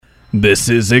This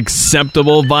is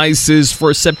Acceptable Vices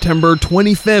for September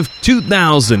 25th,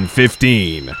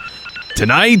 2015.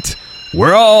 Tonight,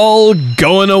 we're all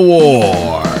going to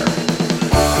war.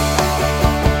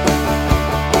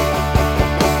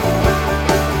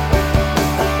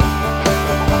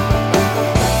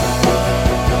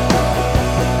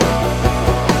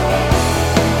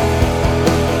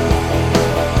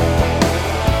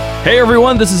 Hey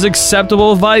everyone, this is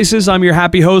Acceptable Vices. I'm your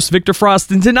happy host, Victor Frost,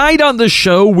 and tonight on the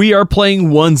show, we are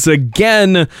playing once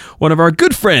again one of our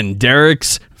good friend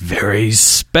Derek's very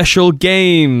special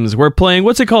games. We're playing,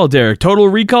 what's it called, Derek? Total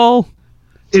Recall?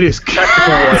 It is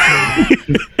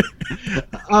tactical.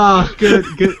 Good.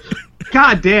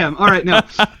 God damn. All right, now.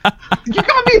 You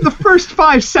got me in the first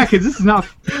 5 seconds. This is not...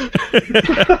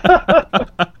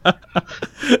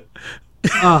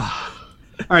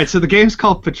 All right, so the game's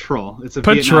called Patrol. It's a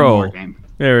Vietnam War game.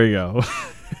 There we go.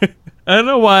 I don't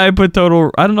know why I put Total...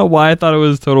 I don't know why I thought it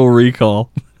was Total Recall.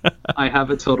 I have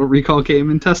a Total Recall game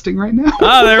in testing right now.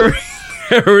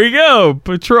 There we go.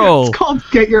 Patrol. It's called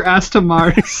Get Your Ass to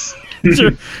Mars.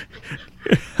 Man,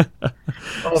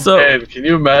 can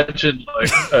you imagine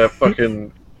like a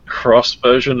fucking cross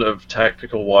version of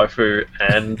Tactical Waifu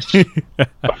and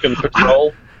fucking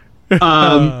Patrol?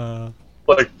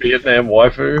 Like Vietnam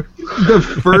Waifu? The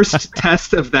first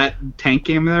test of that tank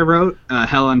game that I wrote,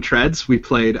 Hell on Treads, we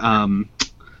played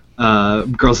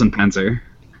Girls in Panzer.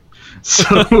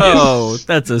 So,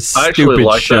 that's a stupid show. I actually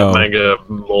like that manga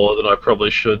more than I probably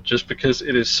should, just because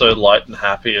it is so light and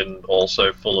happy and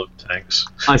also full of tanks.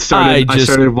 I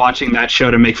started watching that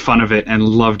show to make fun of it and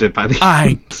loved it by the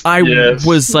end. I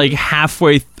was like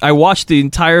halfway... I watched the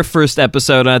entire first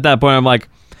episode, and at that point I'm like,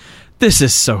 this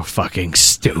is so fucking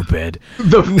stupid.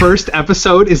 The first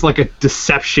episode is like a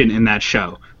deception in that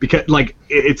show, because like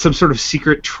it's some sort of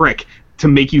secret trick to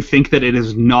make you think that it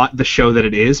is not the show that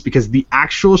it is, because the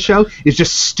actual show is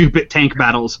just stupid tank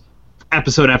battles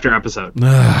episode after episode.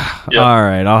 Yep. All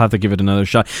right, I'll have to give it another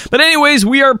shot. But anyways,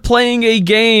 we are playing a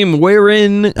game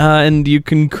wherein, and you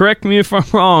can correct me if I'm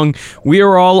wrong, we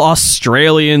are all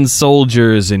Australian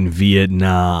soldiers in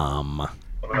Vietnam.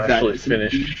 I'm actually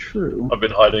finished. True. I've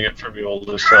been hiding it from you all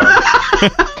this time.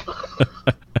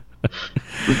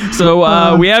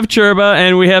 So we have Churba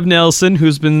and we have Nelson,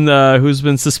 who's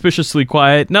been suspiciously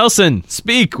quiet. Nelson,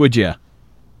 speak, would you?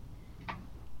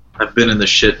 I've been in the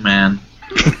shit, man.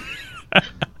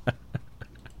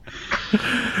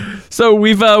 So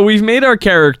we've made our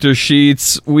character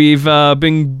sheets. We've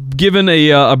been given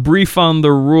a brief on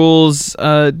the rules.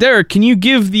 Derek, can you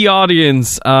give the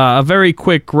audience a very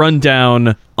quick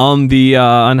rundown on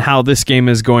on how this game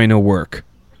is going to work?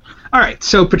 All right.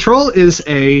 So Patrol is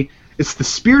it's the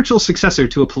spiritual successor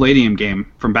to a Palladium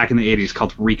game from back in the 80s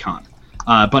called Recon.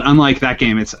 But unlike that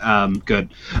game, it's good.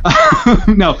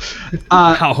 No.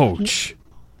 Ouch.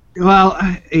 Well,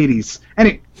 80s.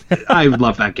 Anyway, I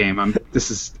love that game. I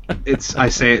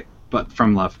say it, but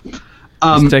from love.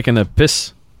 He's taking a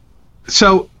piss.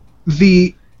 So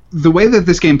the way that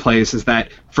this game plays is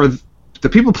that for the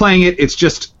people playing it, it's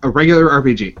just a regular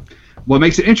RPG. What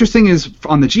makes it interesting is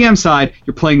on the GM side,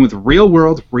 you're playing with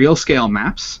real-world, real-scale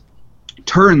maps.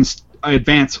 Turns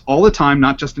advance all the time,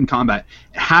 not just in combat,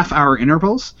 half-hour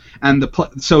intervals, and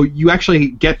so you actually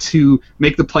get to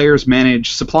make the players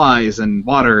manage supplies and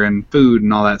water and food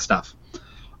and all that stuff.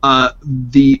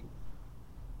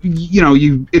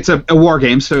 It's a war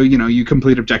game, so you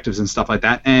complete objectives and stuff like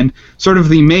that. And sort of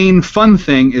the main fun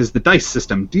thing is the dice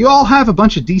system. Do you all have a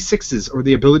bunch of D6s or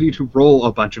the ability to roll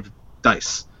a bunch of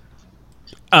dice?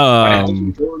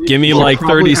 Give me like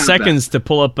 30 seconds to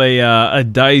pull up a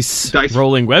dice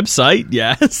rolling website.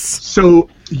 Yes. So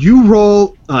you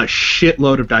roll a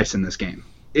shitload of dice in this game.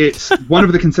 It's one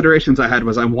of the considerations I had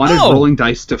was I wanted rolling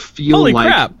dice to feel holy like...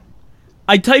 crap.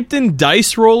 I typed in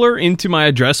Dice Roller into my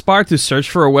address bar to search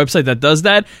for a website that does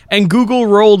that, and Google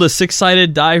rolled a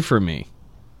 6-sided die for me.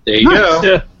 There you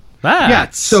go. Yeah,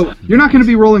 so you're not going to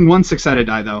be rolling one 6-sided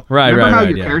die, though. Remember how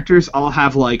your characters all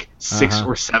have like 6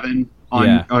 or 7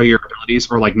 on all your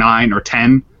abilities, or like 9 or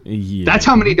 10? Yeah. That's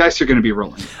how many dice you're going to be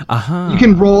rolling. You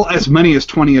can roll as many as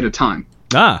 20 at a time.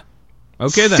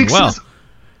 Okay then.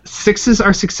 Sixes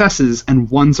are successes and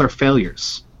 1s are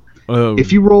failures. Oh.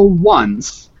 If you roll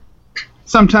 1s,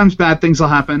 sometimes bad things will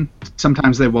happen,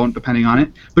 sometimes they won't, depending on it.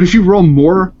 But if you roll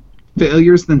more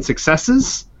failures than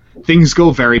successes, things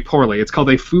go very poorly. It's called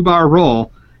a foobar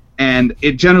roll, and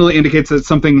it generally indicates that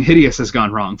something hideous has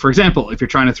gone wrong. For example, if you're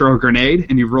trying to throw a grenade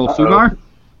and you roll foobar,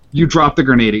 you drop the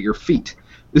grenade at your feet.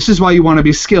 This is why you want to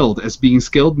be skilled, as being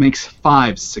skilled makes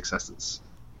 5 successes.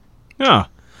 Yeah.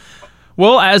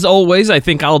 Well, as always, I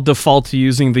think I'll default to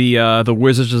using the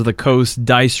Wizards of the Coast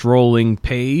dice rolling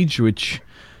page, which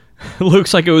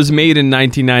looks like it was made in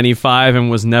 1995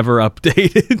 and was never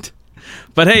updated.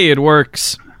 But hey, it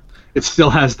works. It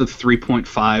still has the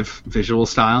 3.5 visual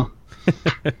style.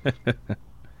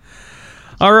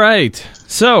 All right,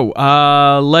 so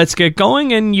let's get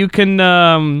going, and you can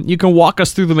walk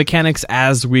us through the mechanics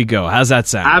as we go. How's that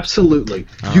sound? Absolutely.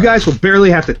 You guys will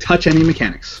barely have to touch any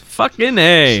mechanics. Fucking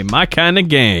A, my kind of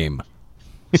game.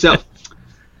 So,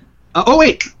 oh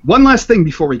wait, one last thing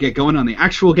before we get going on the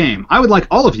actual game. I would like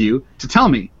all of you to tell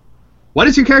me, what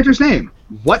is your character's name?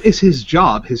 What is his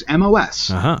job, his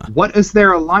MOS? What is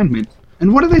their alignment?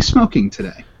 And what are they smoking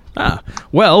today?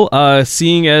 Well,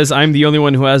 seeing as I'm the only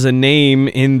one who has a name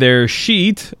in their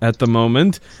sheet at the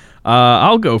moment,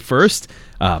 I'll go first.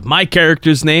 My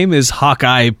character's name is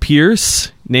Hawkeye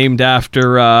Pierce, named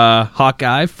after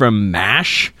Hawkeye from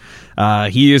MASH.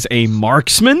 He is a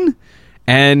marksman,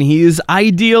 and he is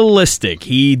idealistic.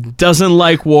 He doesn't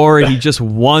like war, he just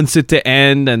wants it to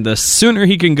end, and the sooner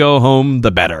he can go home,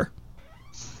 the better.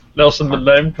 Nelson, the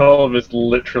name column is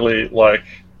literally like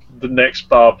the next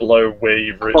bar below where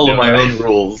you've written Follow my own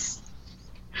rules.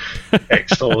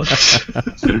 Excellent.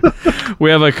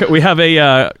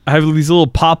 I have these little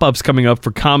pop-ups coming up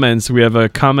for comments. We have a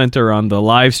commenter on the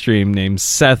live stream named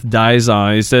Seth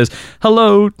Daizai. He says,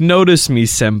 "Hello, notice me,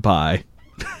 senpai."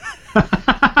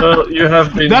 Well, you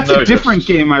have been That's noticed. a different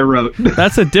game I wrote.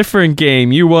 That's a different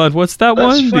game. You want what's that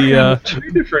That's one?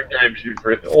 two different games you've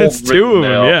written. All It's two written of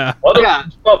them, now. yeah. One of Yeah.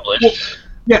 them's published.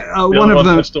 Yeah, The one other of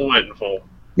them. we're still waiting for.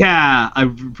 Yeah, I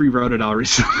rewrote it all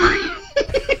recently.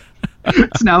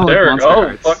 It's now like Derek, Monster I'll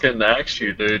Hearts. fucking axe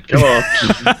you, dude. Come on.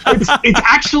 It's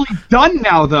actually done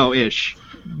now, though, ish.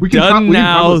 We can Done we can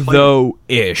now, probably play it. though,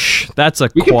 ish. That's a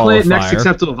We can play it next qualifier.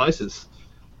 Acceptable Vices.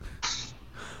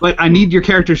 But I need your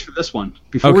characters for this one.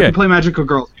 Before we Okay. can play Magical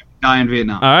Girls, we die in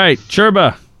Vietnam. All right,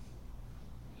 Churba.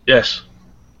 Yes.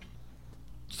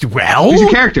 Well, Who's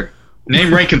your character?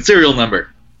 Name, rank, and serial number.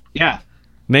 Yeah.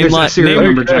 name There's a like serial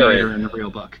name. number Okay. generator in the real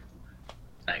book.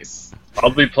 Nice. I'll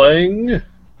be playing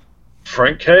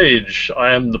Frank Cage.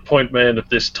 I am the point man of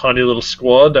this tiny little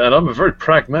squad, and I'm a very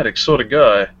pragmatic sort of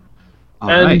guy. All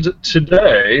And right.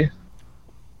 today,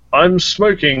 I'm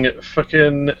smoking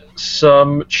fucking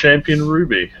some Champion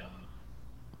Ruby.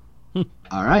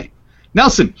 All right.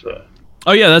 Nelson. So,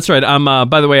 Oh yeah, that's right. I'm.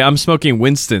 By the way, I'm smoking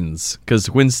Winston's because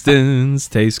Winston's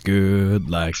taste good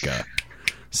like a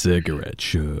cigarette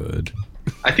should.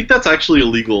 I think that's actually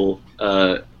illegal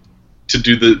to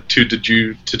do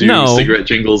No. cigarette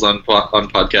jingles on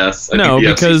podcasts. I No, think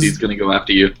the because- FCC is going to go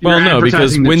after you. Well, You're no, because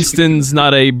advertising the Winston's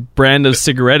not a brand of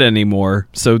cigarette anymore.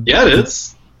 So Yeah, it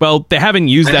is. well, they haven't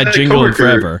used I that had a jingle in coworker-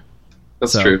 forever.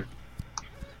 That's So. true.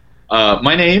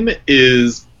 My name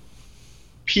is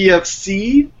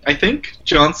PFC, I think,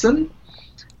 Johnson.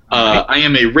 I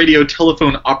am a radio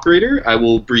telephone operator. I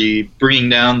will be bringing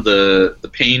down the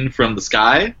pain from the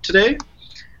sky today.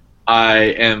 I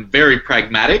am very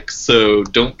pragmatic, so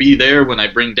don't be there when I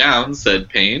bring down said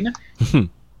pain.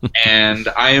 And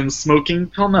I am smoking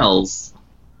Pelmels.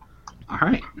 All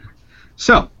right.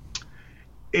 So,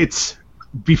 it's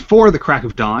before the crack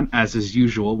of dawn, as is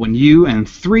usual, when you and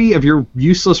 3 of your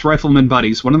useless rifleman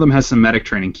buddies, one of them has some medic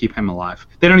training, keep him alive.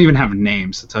 They don't even have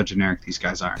names, that's how generic these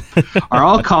guys are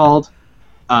all called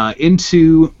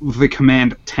into the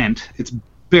command tent. It's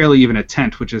barely even a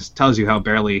tent, which tells you how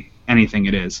barely anything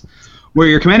it is, where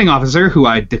your commanding officer, who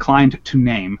I declined to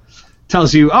name,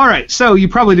 tells you, all right, so you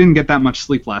probably didn't get that much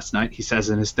sleep last night, he says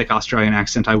in his thick Australian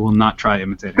accent. I will not try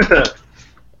imitating.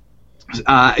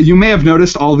 You may have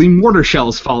noticed all the mortar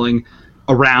shells falling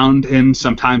around and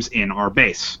sometimes in our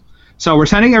base. So we're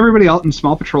sending everybody out in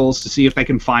small patrols to see if they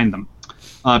can find them.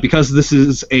 Because this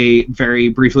is a very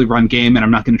briefly run game and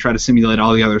I'm not going to try to simulate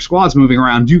all the other squads moving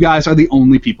around, you guys are the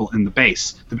only people in the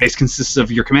base. The base consists of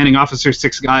your commanding officer,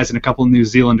 6 guys, and a couple of New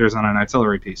Zealanders on an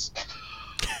artillery piece.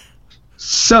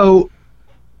 So,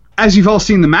 as you've all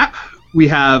seen the map, we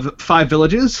have 5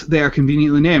 villages. They are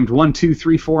conveniently named 1, 2,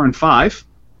 3, 4, and 5.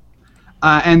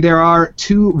 And there are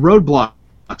 2 roadblocks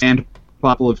and a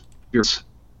couple of yours.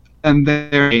 And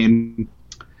they're in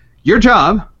your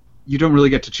job, you don't really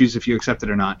get to choose if you accept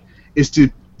it or not, is to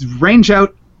range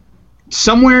out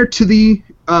somewhere to the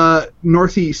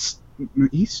northeast.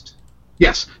 East?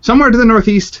 Yes, somewhere to the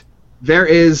northeast, there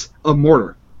is a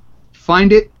mortar.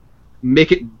 Find it,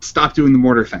 make it stop doing the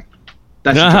mortar thing.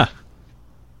 That's your job.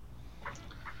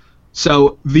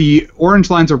 So the orange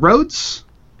lines are roads.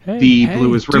 The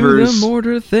blue is rivers. Do the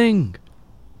mortar thing.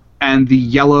 And the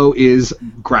yellow is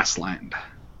grassland.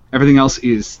 Everything else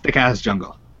is thick-ass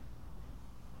jungle.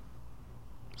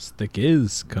 Stick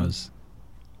is, cuz.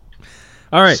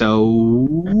 All right. So,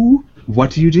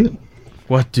 what do you do?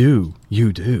 What do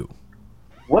you do?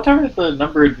 What are the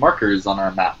numbered markers on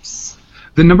our maps?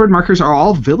 The numbered markers are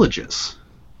all villages.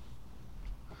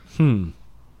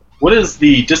 What is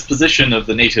the disposition of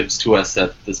the natives to us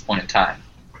at this point in time?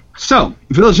 So,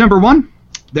 village number 1,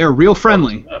 they're real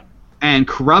friendly and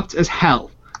corrupt as hell.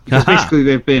 Because basically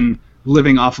they've been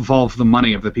living off of all of the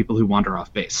money of the people who wander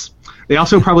off base. They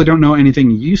also probably don't know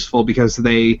anything useful because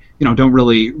they, don't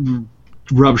really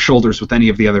rub shoulders with any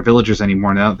of the other villagers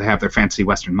anymore now that they have their fancy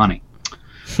Western money.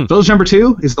 Village number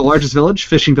 2 is the largest village,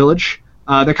 fishing village.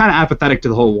 They're kind of apathetic to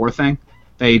the whole war thing.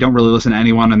 They don't really listen to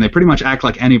anyone, and they pretty much act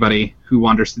like anybody who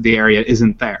wanders through the area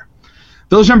isn't there.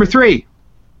 Village number 3,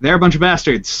 they're a bunch of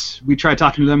bastards. We tried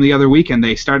talking to them the other week, and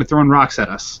they started throwing rocks at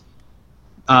us.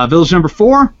 Village number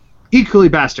 4, equally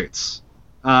bastards.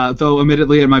 Though,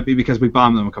 admittedly, it might be because we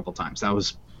bombed them a couple times. That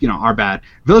was, our bad.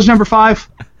 Village number 5,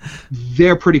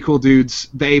 they're pretty cool dudes.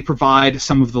 They provide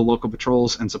some of the local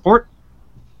patrols and support.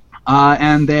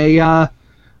 And they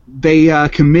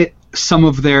commit some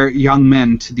of their young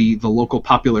men to the local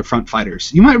Popular Front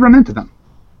fighters. You might run into them.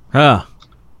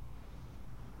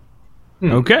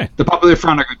 Okay. The Popular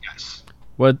Front are good guys.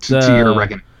 What's To your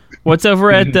reckoning. what's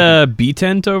over at B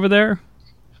tent over there?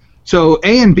 So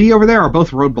A and B over there are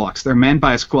both roadblocks. They're manned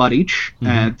by a squad each,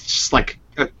 and it's just like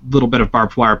a little bit of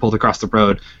barbed wire pulled across the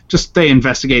road. Just they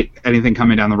investigate anything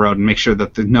coming down the road and make sure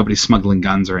that nobody's smuggling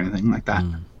guns or anything like that.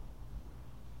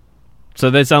 So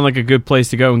they sound like a good place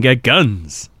to go and get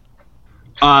guns.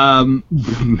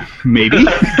 Maybe.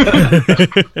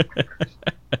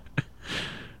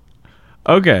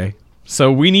 Okay.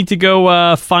 So we need to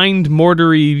go find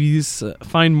mortars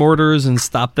and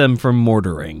stop them from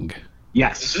mortaring.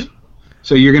 Yes.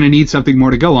 So you're going to need something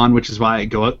more to go on, which is why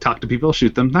go out, talk to people,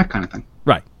 shoot them, that kind of thing.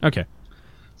 Right. Okay.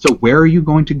 So where are you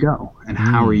going to go, and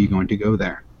how are you going to go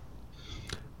there?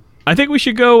 I think we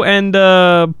should go and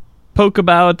poke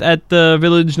about at the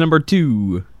village number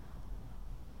 2.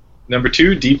 Number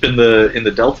 2, deep in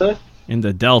the delta. In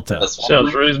the Delta.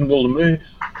 Sounds reasonable to me.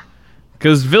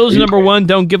 Because village number 1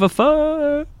 don't give a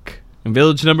fuck. And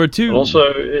village number 2.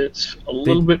 Also, it's a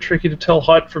little bit tricky to tell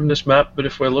height from this map, but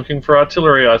if we're looking for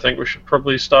artillery, I think we should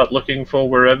probably start looking for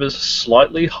wherever's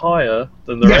slightly higher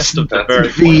than the rest of the very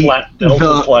flat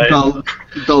delta plain.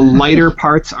 The lighter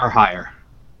parts are higher.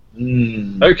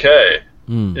 Okay.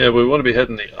 Yeah, we want to be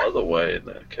heading the other way in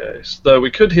that case. Though we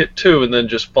could hit 2 and then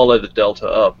just follow the delta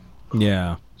up.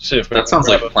 Yeah. See if we That sounds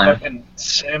like a plan. fucking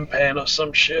sampan or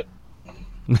some shit.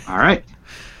 All right.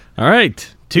 All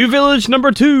right. To village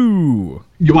number 2.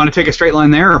 You want to take a straight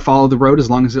line there or follow the road as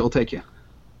long as it will take you?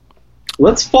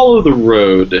 Let's follow the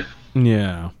road.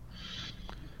 Yeah.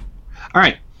 All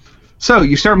right. So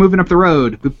you start moving up the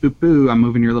road. Boop, boop, boo. I'm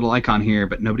moving your little icon here,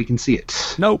 but nobody can see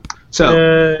it. Nope.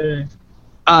 So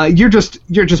you're just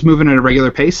moving at a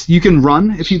regular pace. You can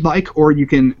run if you'd like, or you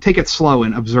can take it slow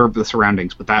and observe the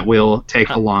surroundings, but that will take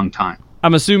a long time.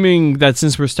 I'm assuming that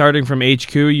since we're starting from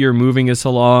HQ, you're moving us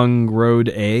along Road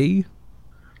A?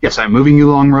 Yes, I'm moving you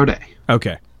along Road A.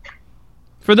 Okay.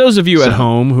 For those of you at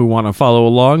home who want to follow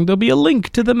along, there'll be a link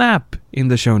to the map in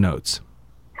the show notes.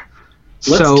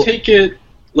 Let's take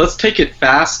it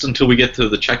fast until we get to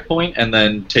the checkpoint, and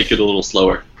then take it a little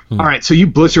slower. All right, so you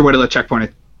blitz your way to the checkpoint.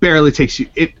 It barely takes you.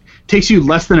 It takes you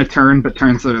less than a turn, but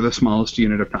turns are the smallest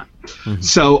unit of time.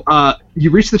 So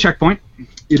you reach the checkpoint.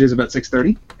 It is about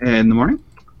 6:30 in the morning,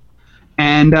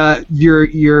 and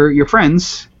your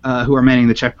friends who are manning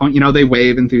the checkpoint, they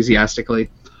wave enthusiastically,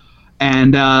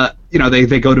 and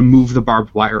they go to move the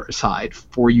barbed wire aside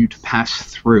for you to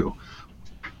pass through.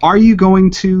 Are you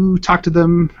going to talk to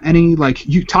them?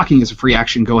 You talking is a free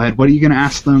action. Go ahead. What are you going to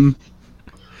ask them?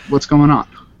 What's going on?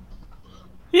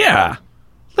 Yeah.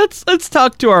 Let's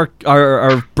talk to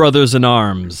our brothers in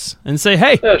arms and say,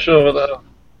 hey. Yeah, sure.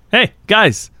 Hey,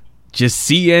 guys. Did you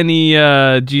see any,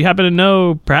 do you happen to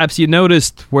know, perhaps you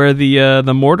noticed where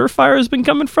the mortar fire has been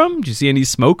coming from? Did you see any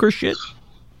smoke or shit?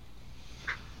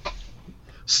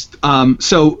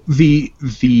 So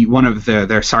the one of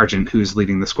their sergeant who's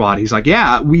leading the squad, he's like,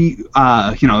 yeah, we,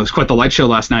 it was quite the light show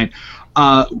last night.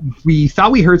 We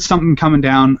thought we heard something coming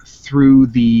down through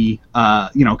the,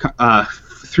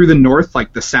 through the north,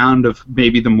 like the sound of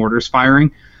maybe the mortars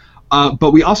firing.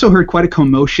 But we also heard quite a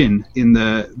commotion in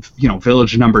the,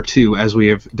 village number 2, as we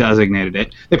have designated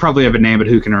it. They probably have a name, but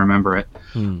who can remember it?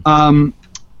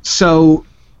 So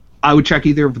I would check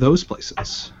either of those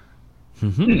places.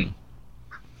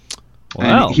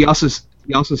 Wow. And he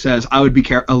also says, I would be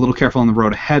a little careful on the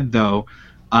road ahead, though.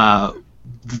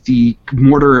 the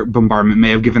mortar bombardment may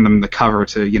have given them the cover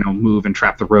to, move and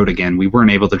trap the road again. We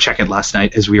weren't able to check it last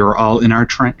night as we were all in our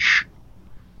trench.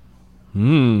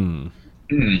 I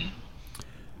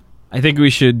think we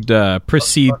should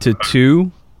proceed to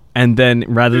 2, and then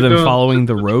rather than following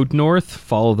the road north,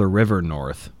 follow the river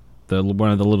north,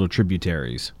 one of the little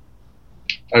tributaries.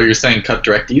 Oh, you're saying cut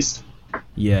direct east?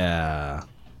 Yeah.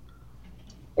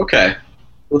 Okay,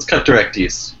 let's cut direct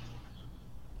east.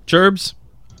 Churbs,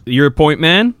 you're a point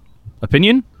man.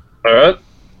 Opinion? All right.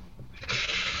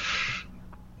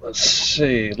 Let's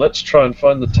see. Let's try and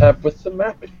find the tab with the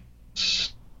mapping.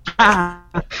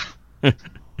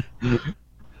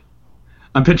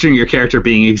 I'm picturing your character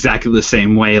being exactly the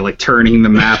same way, like turning the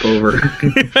map over.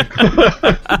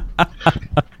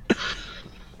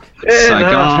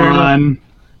 Saigon,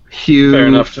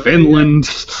 Hugh, Finland.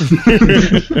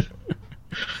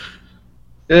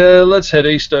 Let's head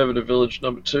east over to village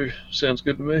number 2. Sounds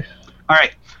good to me. All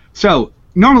right. So,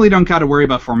 normally don't got to worry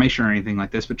about formation or anything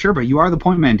like this, but Churba, you are the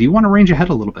point man. Do you want to range ahead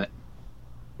a little bit?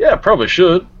 Yeah, probably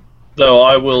should. Though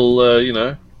I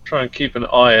will, try and keep an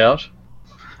eye out.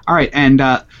 All right, and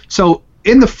so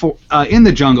in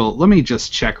the jungle, let me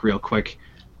just check real quick.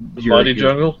 Mighty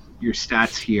jungle? Your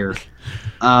stats here.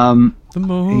 The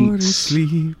more to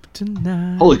sleep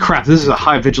tonight. Holy crap, this is a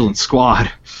high vigilance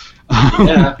squad.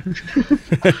 Yeah.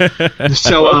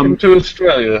 So, welcome to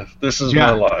Australia. This is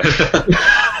my life.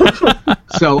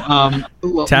 So,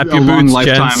 Tap a your long boots,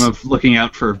 lifetime gents. of looking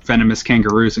out for venomous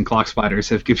kangaroos and clock spiders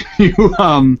have given you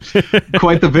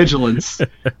quite the vigilance.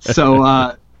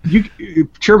 So,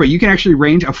 Churba, you can actually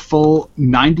range a full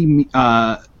 90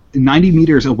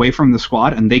 meters away from the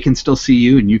squad, and they can still see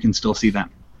you, and you can still see them.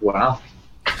 Wow.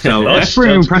 So Nice, that's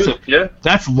pretty sounds impressive. good, yeah.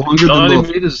 That's longer than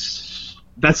 90 meters.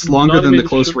 That's longer 90 than the meters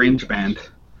close should be- range band.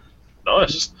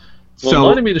 Nice. Well, So-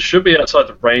 90 meters should be outside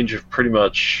the range of pretty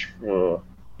much,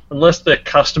 unless they're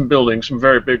custom building some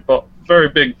very big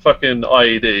fucking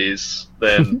IEDs,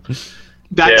 then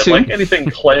That yeah, too. like anything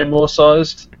Claymore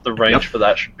sized, the range Yep. for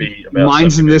that should be about.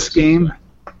 Mines 70 in this meters. game,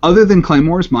 other than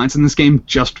claymores, mines in this game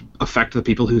just affect the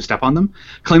people who step on them.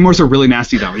 Claymores are really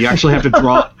nasty though. You actually have to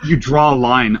draw a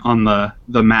line on the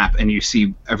map, and you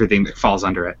see everything that falls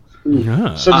under it.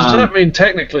 Yeah. So does that mean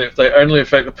technically, if they only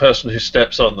affect the person who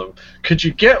steps on them, could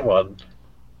you get one?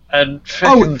 And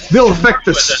They'll affect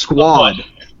the squad.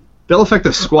 They'll affect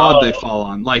the squad they fall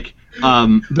on. Like,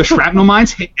 the shrapnel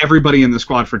mines hit everybody in the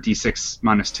squad for D6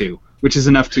 -2, which is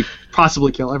enough to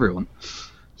possibly kill everyone.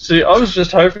 See, I was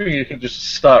just hoping you could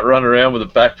just start running around with a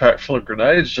backpack full of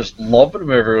grenades, just lobbing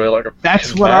them everywhere like a.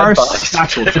 That's what mad our bastard.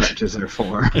 satchel charges are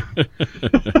for.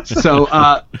 So,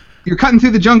 you're cutting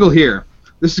through the jungle here.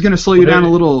 This is going to slow you down a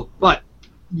little, but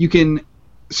you can.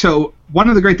 So, one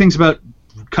of the great things about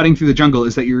cutting through the jungle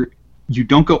is that you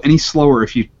don't go any slower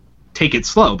if you take it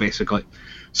slow, basically.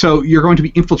 So, you're going to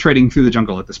be infiltrating through the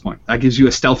jungle at this point. That gives you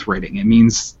a stealth rating. It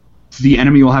means the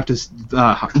enemy will have to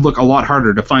look a lot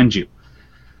harder to find you.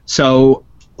 So,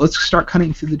 let's start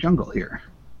cutting through the jungle here.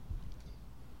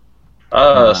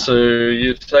 So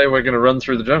you'd say we're going to run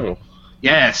through the jungle?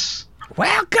 Yes.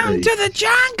 Welcome to the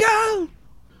jungle.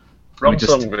 Wrong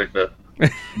just- song, Victor.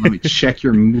 Let me check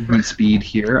your movement speed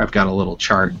here. I've got a little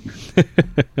chart. Playing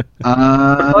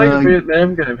a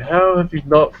Vietnam game, how have you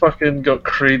not fucking got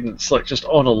Credence like just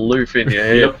on a loop in your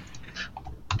head?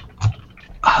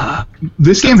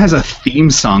 This game has a theme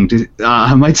song.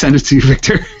 I might send it to you,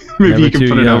 Victor. Maybe Never you can too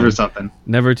put it young. over something.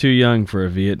 Never too young for a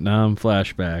Vietnam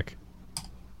flashback.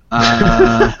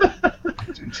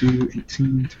 22,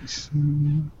 18,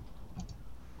 27,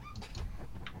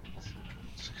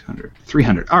 600,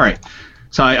 300. All right.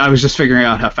 So I was just figuring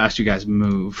out how fast you guys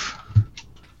move.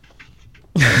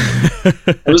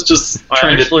 I was just I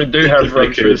trying actually to do think have if I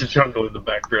Run Through could. the Jungle in the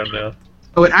background now.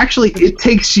 Oh, it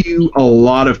takes you a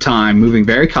lot of time, moving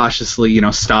very cautiously,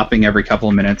 stopping every couple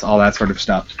of minutes, all that sort of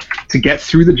stuff, to get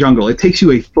through the jungle. It takes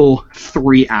you a full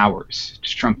 3 hours to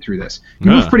trunk through this.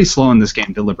 You move pretty slow in this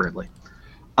game, deliberately.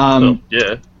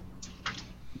 Yeah.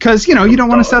 Because, you don't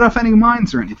want to set off any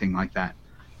mines or anything like that.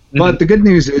 But the good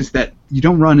news is that you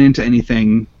don't run into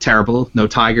anything terrible, no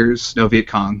tigers, no Viet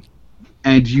Cong,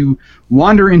 and you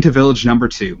wander into village number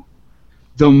 2.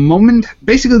 The moment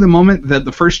that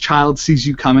the first child sees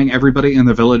you coming, everybody in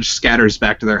the village scatters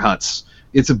back to their huts.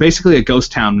 It's basically a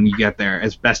ghost town when you get there,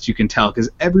 as best you can tell, because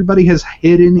everybody has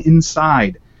hidden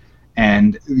inside,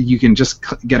 and you can just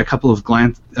get a couple of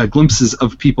glimpses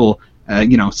of people,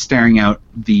 staring out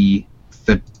the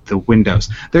windows.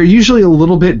 They're usually a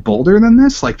little bit bolder than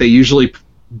this. Like, they usually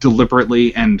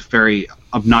deliberately and very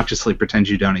obnoxiously pretend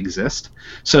you don't exist.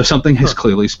 So something has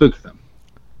clearly spooked them.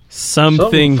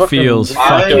 Something feels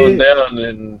going down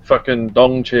in fucking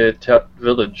Dongche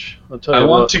Village. I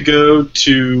want to go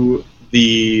to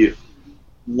the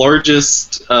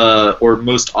largest or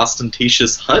most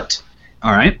ostentatious hut.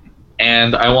 All right.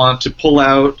 And I want to pull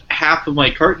out half of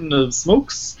my carton of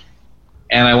smokes,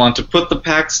 and I want to put the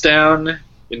packs down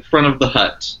in front of the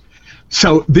hut.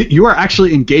 So you are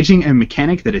actually engaging a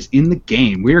mechanic that is in the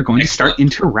game. We are going to start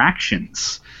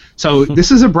interactions. So this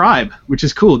is a bribe, which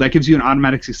is cool. That gives you an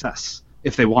automatic success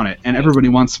if they want it, and everybody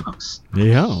wants smokes.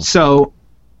 Yeah. So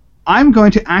I'm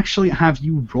going to actually have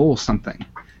you roll something.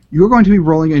 You're going to be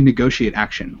rolling a negotiate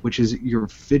action, which is your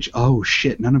Oh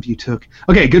shit! None of you took.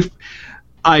 Okay, good.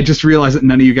 I just realized that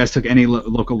none of you guys took any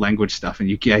local language stuff, and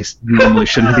you guys normally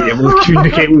shouldn't be able to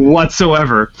communicate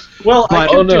whatsoever. Well, I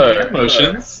can do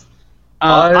emotions.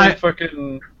 I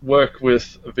fucking work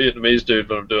with a Vietnamese dude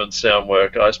when I'm doing sound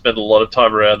work. I spend a lot of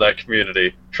time around that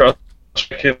community. Trust me,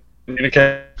 I can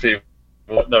communicate with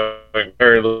people knowing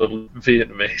very little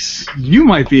Vietnamese. You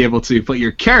might be able to, but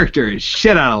your character is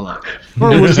shit out of luck.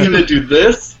 We're just going to do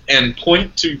this and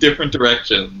point to different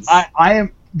directions. I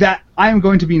am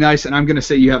going to be nice, and I'm going to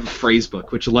say you have a phrase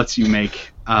book, which lets you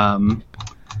make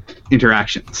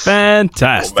interactions.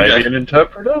 Fantastic. Or maybe an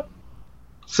interpreter?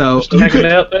 So just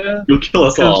hanging out there? You'll kill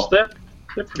us all. They're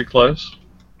pretty close.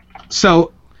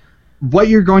 So what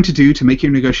you're going to do to make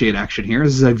your negotiate action here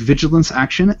is a vigilance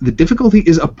action. The difficulty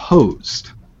is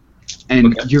opposed,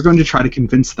 and you're going to try to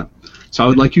convince them. So I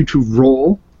would like you to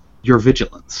roll your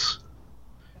vigilance.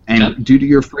 And due to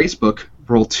your phrase book,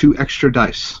 roll 2 extra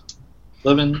dice.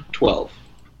 11, 12.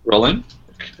 Rolling.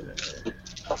 Okay.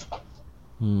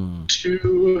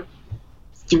 2,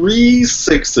 3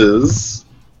 6s,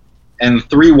 and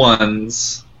 3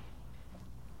 1s,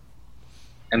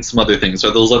 and some other things.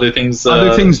 Are those other things?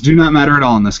 Other things do not matter at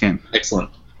all in this game. Excellent.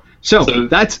 So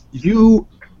that's you.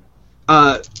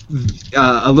 A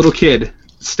little kid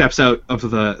steps out of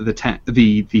the tent,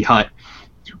 the hut,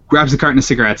 grabs a carton of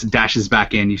cigarettes, dashes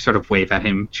back in. You sort of wave at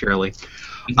him cheerily.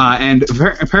 And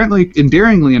apparently,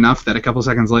 endearingly enough, that a couple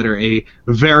seconds later, a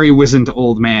very wizened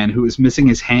old man who is missing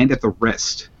his hand at the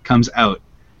wrist comes out,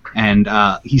 and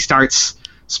he starts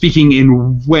speaking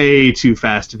in way too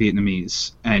fast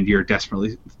Vietnamese, and you're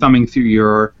desperately thumbing through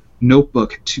your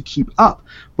notebook to keep up.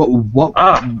 But what?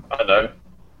 I know.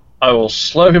 I will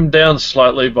slow him down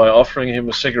slightly by offering him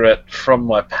a cigarette from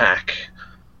my pack,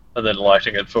 and then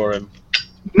lighting it for him.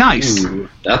 Nice. Ooh,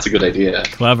 that's a good idea.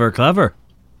 Clever.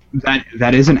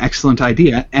 That is an excellent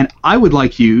idea, and I would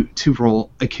like you to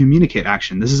roll a communicate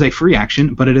action. This is a free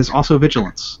action, but it is also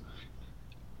vigilance.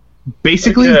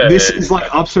 Basically, this is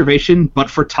like observation, but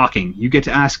for talking. You get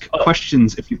to ask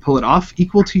questions if you pull it off,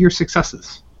 equal to your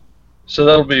successes. So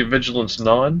that'll be vigilance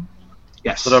 9.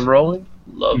 Yes. That I'm rolling.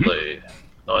 Lovely.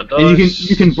 9 dice. And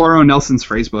you can borrow Nelson's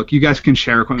phrase book. You guys can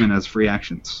share equipment as free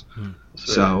actions.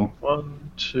 So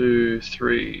 1, 2,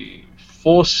 3,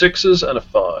 4 6s and a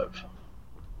 5.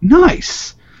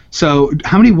 Nice. So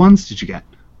how many 1s did you get?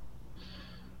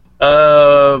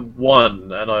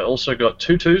 1, and I also got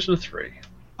 2 2s and a 3.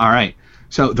 All right.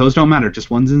 So those don't matter, just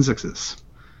 1s and 6s.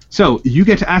 So you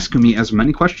get to ask me as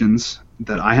many questions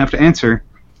that I have to answer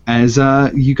as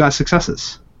you got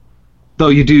successes. Though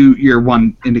your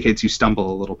 1 indicates you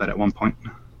stumble a little bit at one point.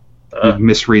 You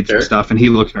misread some stuff, and he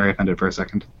looked very offended for a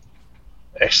second.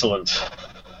 Excellent.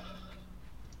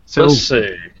 So let's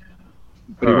see.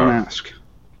 What do you want to ask?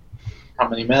 How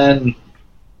many men?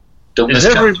 Is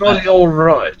everybody all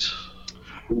right?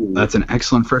 That's an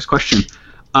excellent first question.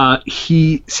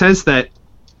 He says that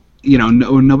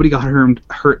nobody got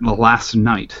hurt last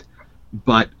night,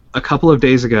 but a couple of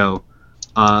days ago,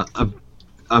 a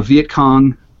Viet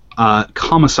Cong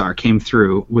commissar came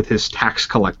through with his tax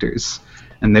collectors,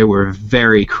 and they were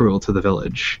very cruel to the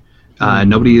village.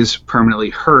 Nobody is permanently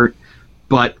hurt,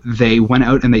 but they went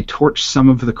out and they torched some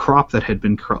of the crop that had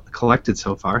been collected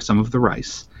so far, some of the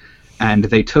rice, and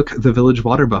they took the village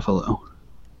water buffalo.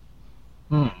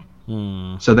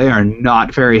 So they are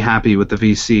not very happy with the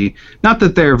VC. Not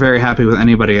that they're very happy with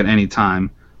anybody at any time,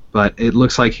 but it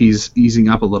looks like he's easing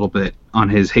up a little bit on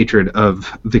his hatred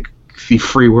of the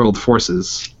free world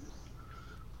forces.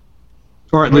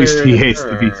 Or at least he hates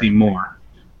the VC more.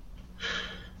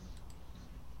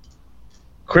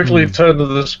 Quickly turn to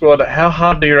the squad. How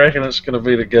hard do you reckon it's going to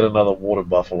be to get another water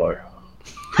buffalo?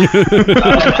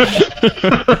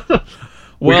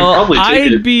 Well,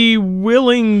 I'd be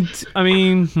willing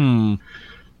to,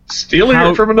 Stealing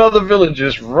it from another village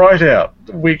is right out.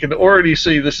 We can already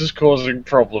see this is causing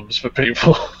problems for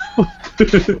people.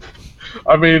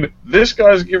 I mean, this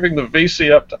guy's giving the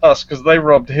VC up to us because they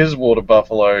robbed his water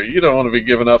buffalo. You don't want to be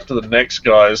giving up to the next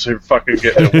guys who fucking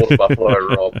get their water buffalo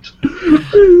robbed.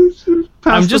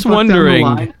 I'm just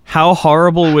wondering how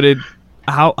horrible would it,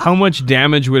 how much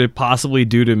damage would it possibly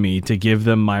do to me to give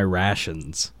them my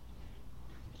rations?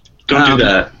 Don't do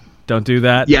that. Don't do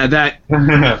that? Yeah, that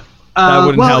wouldn't help at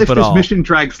all. Well, if this mission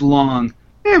drags long,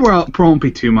 it won't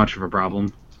be too much of a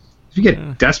problem. If you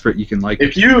get desperate, you can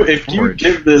if you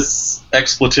give this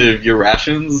expletive your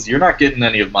rations, you're not getting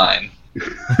any of mine.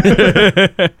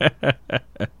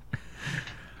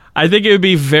 I think it would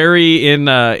be very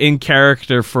in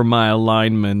character for my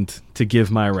alignment to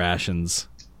give my rations.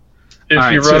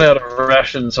 If you run out of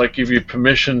rations, I give you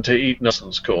permission to eat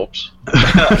Nelson's corpse.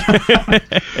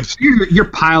 So you're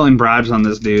piling bribes on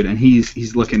this dude, and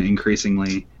he's looking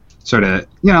increasingly sort of,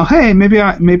 hey, maybe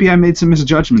I made some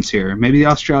misjudgments here. Maybe the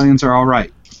Australians are all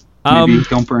right. Maybe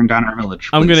don't burn down our village.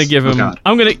 I'm gonna give him.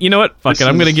 You know what? Fuck it.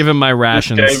 I'm gonna give him my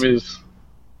rations.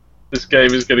 This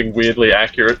game is getting weirdly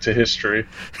accurate to history.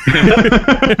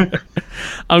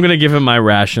 I'm gonna give him my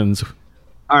rations.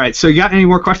 All right. So you got any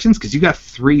more questions? Because you got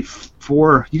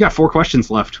 4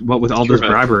 questions left. What with all this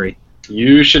bribery?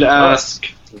 You should ask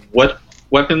what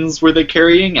weapons were they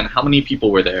carrying and how many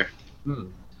people were there.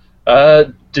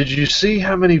 Did you see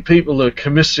how many people the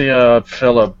commissar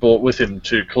fella brought with him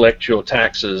to collect your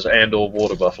taxes and/or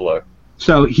water buffalo?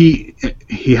 So he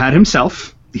had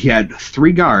himself. He had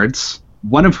 3 guards,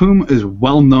 one of whom is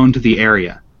well known to the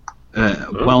area.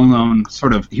 Well known,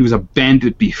 sort of. He was a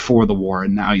bandit before the war,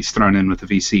 and now he's thrown in with the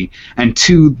VC. And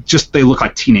 2, they look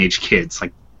like teenage kids,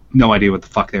 like no idea what the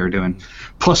fuck they were doing.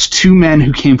 Plus 2 men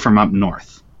who came from up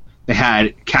north. They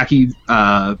had khaki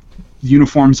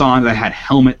uniforms on. They had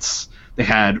helmets. They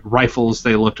had rifles.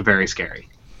 They looked very scary.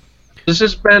 Does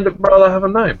this bandit brother have a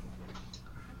name?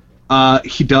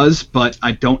 He does, but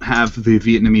I don't have the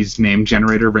Vietnamese name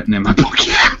generator written in my book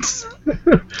yet.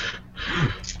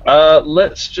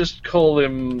 Let's just call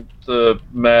him the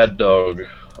Mad Dog.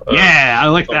 Yeah, I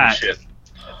like that. Shit.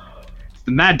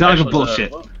 The Mad Dog of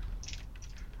bullshit.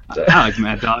 I like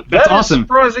Mad Dog. That's awesome.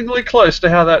 Surprisingly close to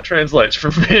how that translates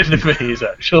from Vietnamese,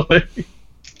 actually.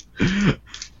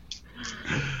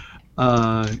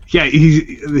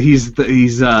 He's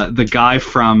the guy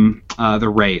from the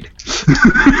raid.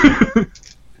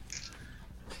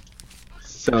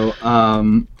 So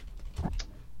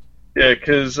yeah,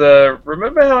 because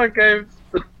remember how I gave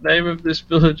the name of this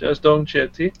village as Dong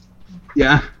Chetty?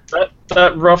 Yeah.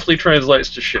 That roughly translates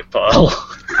to shit pile.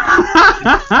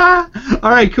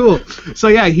 All right, cool. So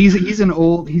yeah, he's an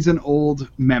old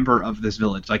member of this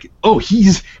village. Like,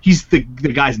 he's the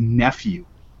guy's nephew.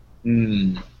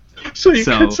 Mm. So you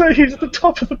could say he's at the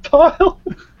top of the pile.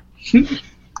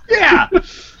 Yeah.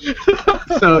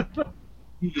 So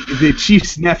the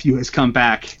chief's nephew has come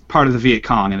back, part of the Viet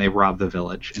Cong, and they robbed the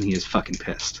village, and he is fucking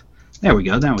pissed. There we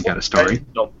go. Now we got a story.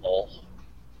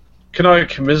 Can I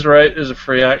commiserate as a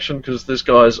free action because this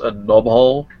guy's a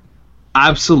knobhole?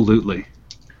 Absolutely.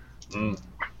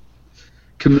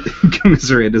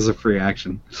 Commiserate is a free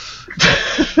action.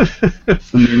 It's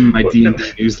the name of my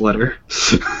D&D newsletter.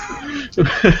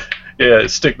 Yeah,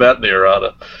 stick that in the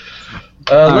errata.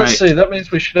 Let's see, that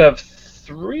means we should have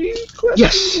 3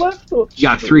 questions left?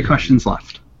 Yeah, 3 questions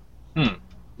left.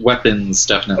 Weapons,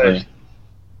 definitely. Okay.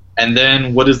 And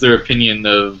then what is their opinion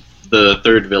of the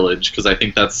 3rd village? Because I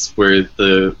think that's where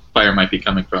the fire might be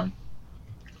coming from.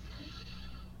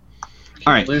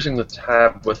 All right. Losing the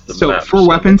tab with the map. So for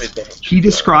weapons, he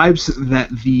describes that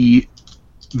the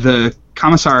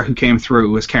commissar who came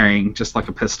through was carrying just like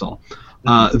a pistol.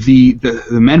 The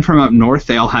men from up north,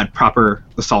 they all had proper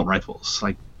assault rifles,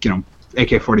 like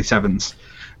AK-47s.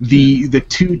 The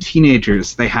 2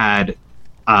 teenagers, they had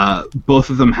both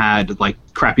of them had like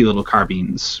crappy little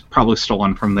carbines, probably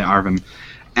stolen from the Arvin,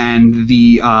 and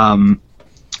the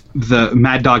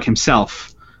Mad Dog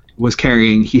himself was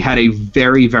carrying. He had a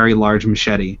very, very large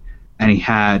machete, and he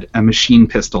had a machine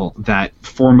pistol that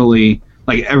formerly,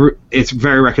 it's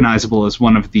very recognizable as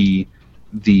one of the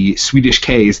Swedish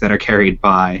Ks that are carried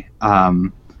by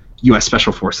U.S.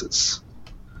 Special Forces.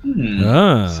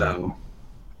 So,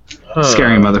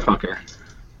 scary motherfucker.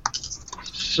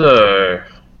 So,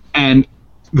 and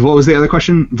what was the other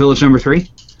question? Village number 3?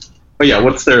 Oh yeah,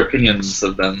 what's their opinions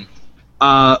of them?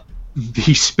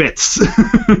 He spits.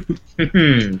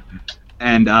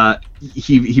 And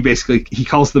he basically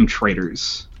calls them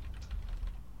traitors.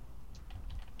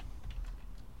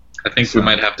 I think we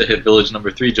might have to hit village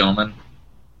number 3, gentlemen.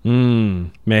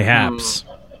 Mayhaps.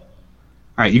 All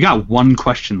right, you got 1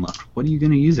 question left. What are you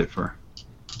going to use it for?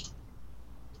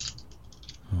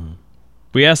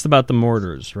 We asked about the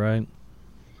mortars, right?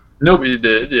 Nope. We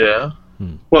did, yeah.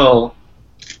 Well,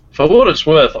 for what it's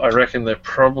worth, I reckon they're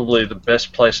probably the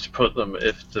best place to put them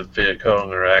if the Viet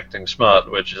Cong are acting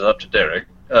smart, which is up to Derek.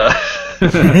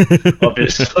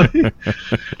 Obviously.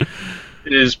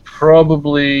 It is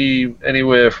probably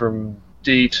anywhere from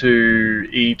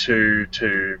D2, E2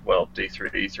 to, well,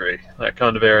 D3, E3, that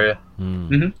kind of area.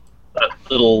 Mm-hmm. That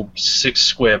little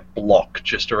 6-square block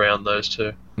just around those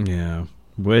two. Yeah,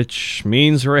 which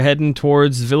means we're heading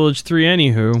towards Village 3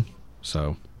 anywho,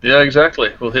 so... Yeah,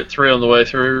 exactly. We'll hit 3 on the way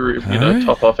through,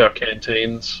 top off our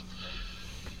canteens.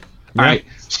 All right.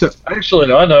 So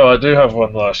actually, I know I do have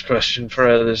one last question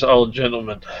for this old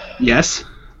gentleman. Yes?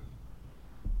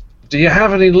 Do you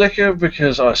have any liquor?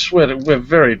 Because I swear that we're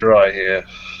very dry here.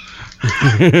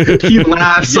 He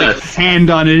laughs, like,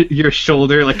 hand on your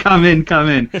shoulder, like, come in.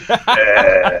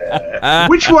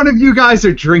 Which one of you guys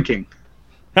are drinking?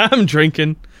 I'm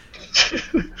drinking.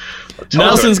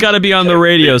 Nelson's got to be on the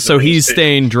radio, so he's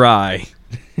staying dry.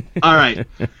 All right.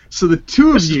 So the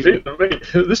two of you...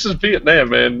 This is Vietnam,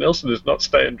 man. Nelson is not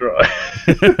staying dry.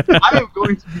 I am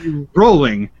going to be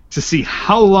rolling to see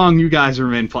how long you guys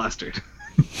remain plastered.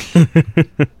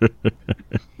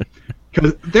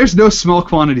 Because there's no small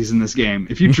quantities in this game.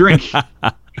 If you drink,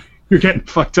 you're getting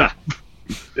fucked up.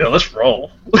 Yeah, let's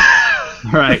roll.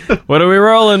 All right. What are we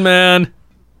rolling, man?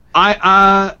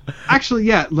 Actually,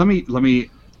 yeah. Let me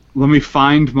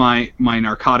find my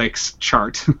narcotics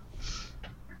chart.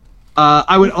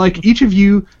 I would like each of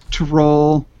you to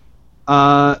roll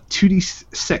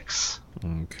 2d6.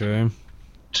 Okay.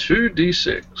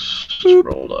 2d6.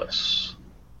 Roll dice.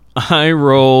 I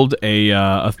rolled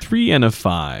a 3 and a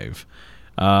 5.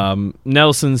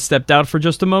 Nelson stepped out for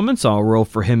just a moment, so I'll roll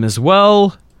for him as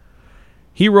well.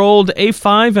 He rolled a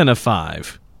 5 and a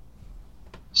 5.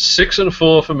 6 and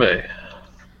 4 for me.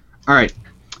 All right.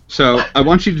 So I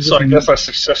want you to just... So I guess I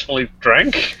successfully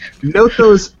drank? Note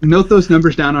those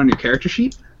numbers down on your character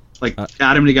sheet. Like,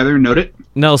 add them together and note it.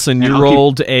 Nelson, you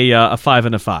rolled a 5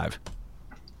 and a 5.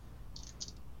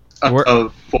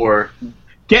 4.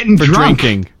 Getting for drunk.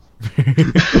 Drinking.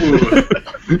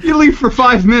 You leave for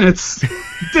 5 minutes.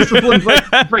 Discipline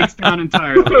breaks down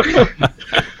entirely.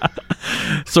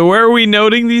 So where are we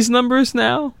noting these numbers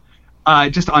now?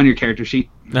 Just on your character sheet.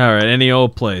 All right, any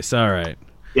old place. All right.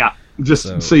 Yeah,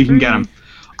 just so you can get them.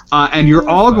 And you're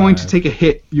all going to take a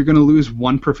hit. You're going to lose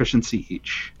 1 proficiency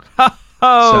each.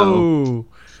 Oh.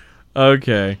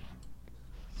 Okay.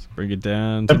 Let's bring it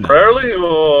down. Temporarily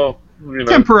or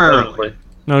temporarily?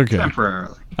 Okay.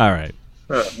 Temporarily. All right.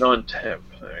 Non-temp.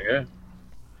 There you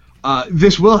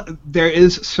go. There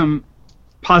is some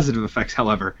positive effects,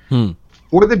 however.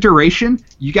 For the duration,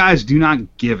 you guys do not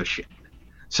give a shit.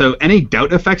 So any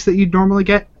doubt effects that you'd normally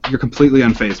get, you're completely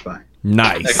unfazed by.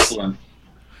 Nice. Excellent.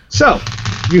 So,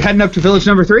 you heading up to village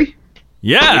number 3?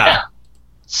 Yeah.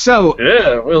 So,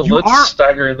 yeah, well, let's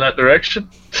stagger in that direction.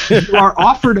 You are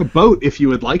offered a boat if you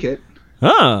would like it.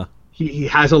 Huh. He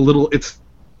has a little...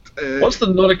 What's the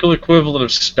nautical equivalent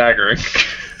of staggering?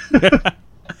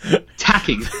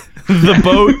 Tacking. The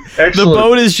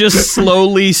boat is just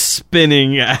slowly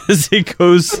spinning as it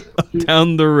goes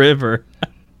down the river.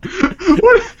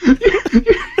 What?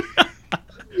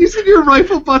 Using your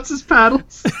rifle butts as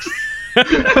paddles.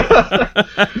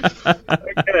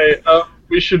 Okay,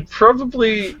 we should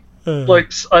probably I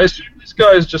assume this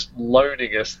guy is just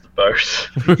loaning us the boat.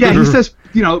 Yeah, he says,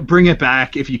 bring it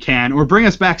back if you can, or bring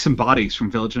us back some bodies from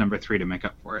village number 3 to make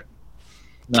up for it.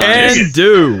 Can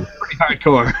do. Pretty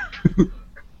hardcore.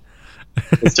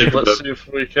 Let's see if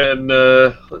we can.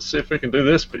 Let's see if we can do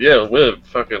this. But yeah, we're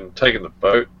fucking taking the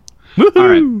boat. Woo-hoo. All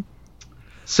right.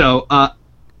 So,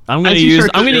 I'm gonna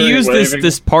use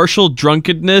this partial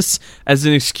drunkenness as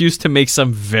an excuse to make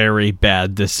some very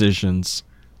bad decisions.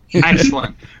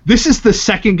 Excellent. This is the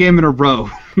second game in a row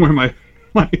where my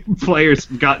players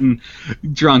have gotten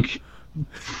drunk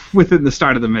within the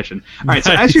start of the mission. All right,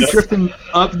 so as you're drifting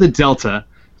up the delta,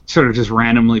 sort of just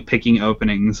randomly picking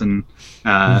openings and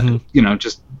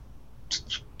just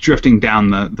drifting down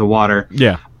the water.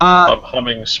 Yeah. I'm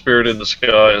humming "Spirit in the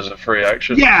Sky" as a free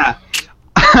action. Yeah.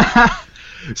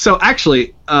 So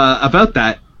actually, about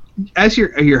that, as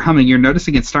you're humming, you're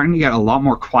noticing it's starting to get a lot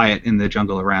more quiet in the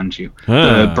jungle around you.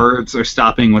 The birds are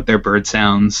stopping with their bird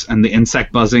sounds, and the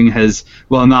insect buzzing has,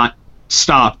 well, not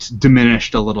stopped,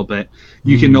 diminished a little bit.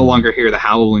 You can no longer hear the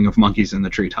howling of monkeys in the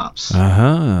treetops.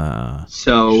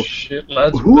 So,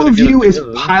 lads, who of you is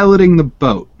piloting the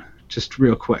boat? Just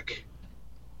real quick.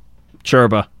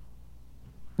 Churba.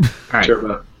 All right.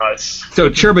 Churba. Nice. So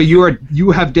Churba,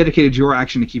 you have dedicated your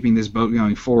action to keeping this boat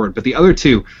going forward. But the other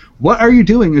two, what are you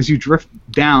doing as you drift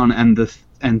down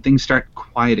and things start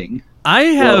quieting?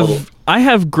 I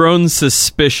have grown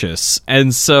suspicious,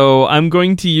 and so I'm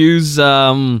going to use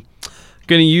the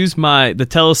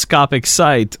telescopic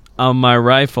sight on my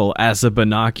rifle as a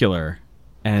binocular,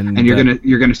 and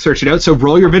you're gonna search it out. So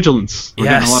roll your vigilance. We're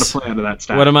yes. getting a lot of play out of that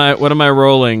stat. What am I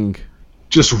rolling?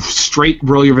 Just straight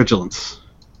roll your vigilance.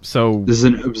 So this is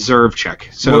an observe check.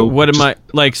 So what am I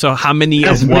like? So how many?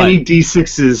 As many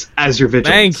d6s as your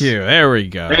vigilance. Thank you. There we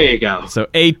go. There you go. So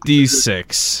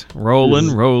 8d6. Rolling.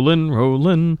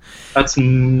 That's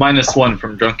 -1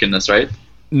 from drunkenness, right?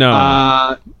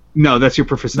 No. No, that's your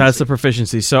proficiency. That's the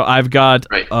proficiency. So I've got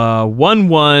 1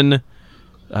 1,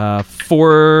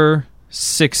 4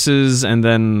 6s, and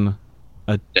then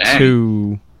a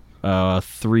 2,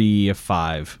 3, a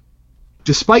 5.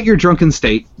 Despite your drunken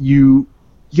state, you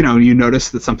notice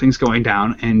that something's going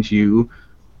down, and you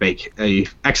make a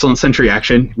excellent sentry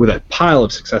action with a pile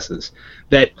of successes.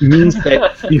 That means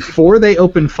that before they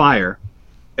open fire,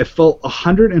 a full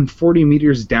 140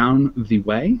 meters down the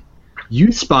way,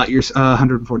 you spot your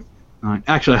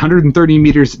 130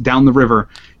 meters down the river.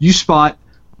 You spot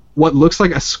what looks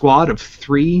like a squad of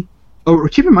 3. Oh,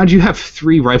 keep in mind you have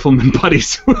 3 rifleman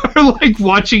buddies who are like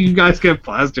watching you guys get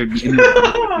plastered.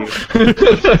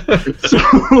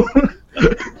 So,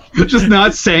 just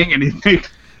not saying anything.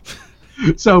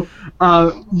 So,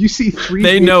 you see 3.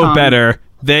 They know better.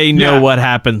 They know what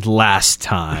happened last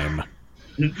time.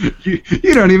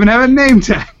 You don't even have a name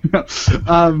tag.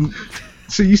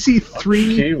 So you see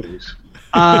 3.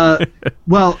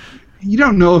 Well, you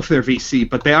don't know if they're VC,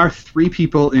 but they are 3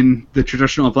 people in the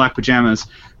traditional black pajamas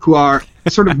who are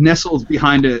sort of nestled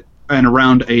behind it and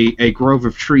around a grove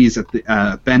of trees at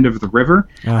the bend of the river.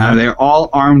 They're all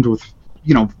armed with,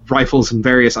 rifles and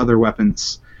various other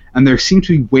weapons, and they seem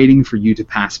to be waiting for you to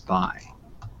pass by.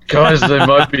 Guys, they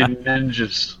might be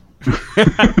ninjas.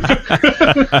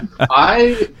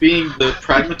 I, being the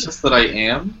pragmatist that I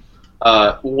am,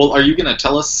 well, are you going to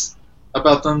tell us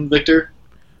about them, Victor?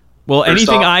 Well,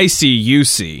 anything I see, you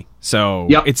see. So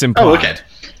it's implied.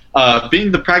 Oh, okay.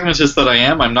 Being the pragmatist that I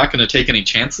am, I'm not going to take any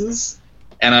chances,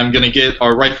 and I'm going to get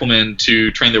our riflemen to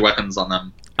train their weapons on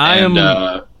them.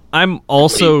 I'm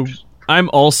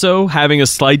also having a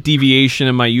slight deviation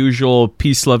in my usual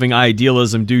peace-loving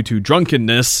idealism due to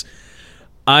drunkenness.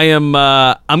 I'm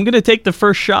going to take the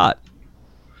first shot.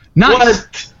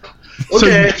 Nice. What?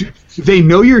 Okay. So they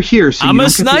know you're here. So I'm a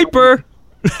sniper.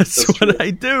 That's what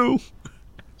I do.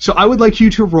 So I would like you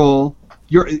to roll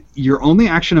your only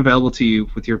action available to you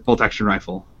with your bolt action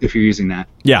rifle, if you're using that.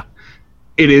 Yeah.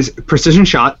 It is precision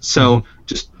shot, so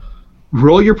just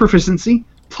roll your proficiency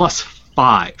plus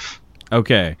 5.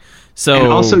 Okay. So and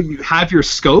also you have your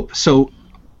scope, so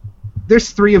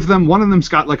there's 3 of them. One of them's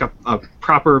got like a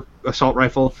proper assault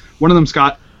rifle. One of them's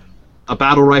got a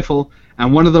battle rifle,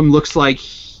 and one of them looks like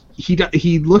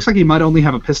he looks like he might only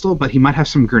have a pistol, but he might have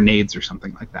some grenades or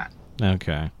something like that.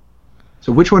 Okay.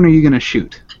 So which one are you going to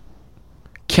shoot?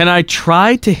 Can I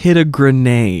try to hit a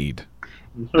grenade?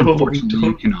 No,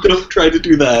 don't try to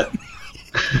do that.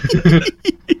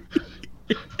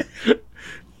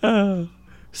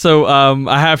 So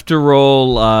I have to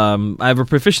roll. I have a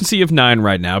proficiency of 9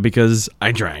 right now because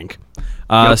I drank.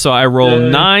 So I roll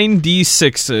 9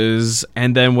 d6s,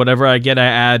 and then whatever I get, I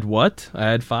add what? I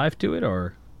add 5 to it,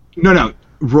 or no.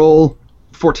 Roll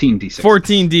 14 d6s.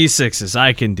 14 d6s.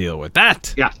 I can deal with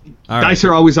that. Yeah. All Dice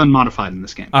are always unmodified in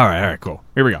this game. All right, cool.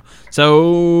 Here we go.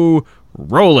 So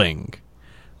rolling.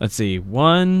 Let's see.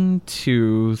 1,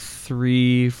 2,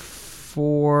 3,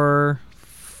 4,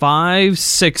 5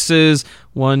 6s.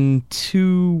 1,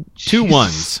 2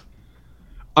 1s.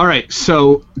 All right.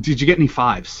 So did you get any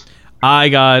 5s? I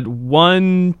got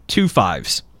 1, 2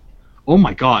 5s. Oh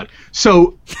my god.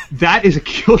 So that is a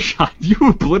kill shot. You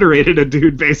obliterated a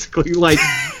dude, basically. Like,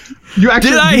 you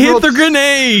actually... Did I hit the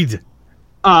grenade?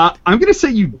 I'm going to say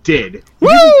you did.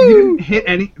 Woo! You didn't hit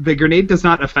any... The grenade does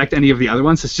not affect any of the other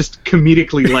ones. It's just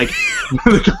comedically, like,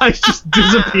 one of the guys just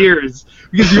disappears.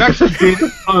 Because you actually did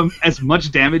as much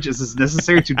damage as is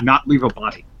necessary to not leave a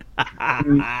body.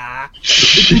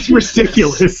 It's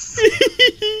ridiculous.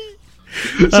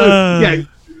 So, yeah...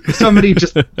 Somebody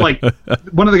just, like,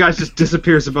 one of the guys just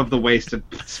disappears above the waist and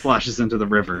splashes into the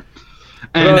river.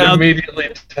 And now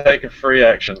immediately take a free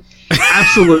action.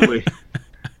 Absolutely.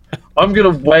 I'm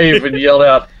going to wave and yell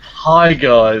out, "Hi,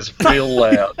 guys," real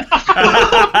loud.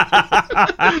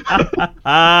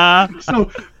 So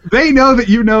they know that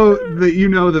you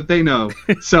know that they know.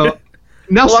 So,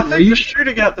 Nelson, well, I think the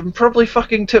shooting at them probably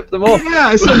fucking tipped them off.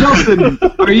 Yeah, so Nelson,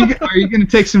 are you going to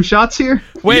take some shots here?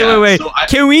 Wait. So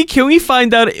can we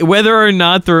find out whether or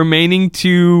not the remaining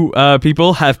 2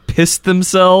 people have pissed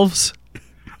themselves?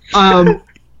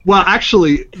 Well,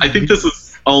 actually, I think this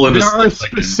is all in there are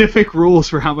specific rules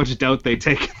for how much doubt they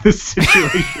take in this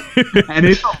situation, and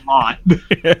it's a lot.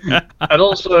 And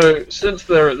also, since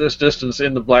they're at this distance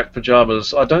in the black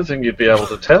pajamas, I don't think you'd be able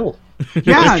to tell.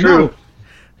 Yeah, true.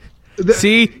 No.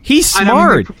 See, he's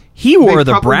smart. He wore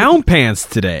the brown pants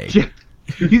today. Yeah.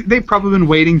 They've probably been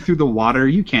wading through the water.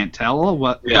 You can't tell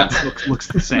what looks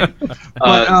the same.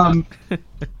 But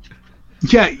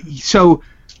yeah. So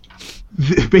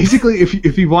basically,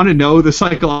 if you want to know the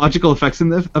psychological effects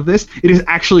of this, it is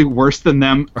actually worse than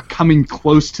them coming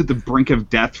close to the brink of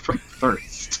death from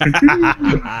thirst.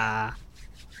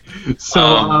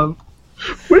 So.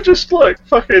 We're just like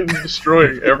fucking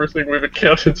destroying everything we've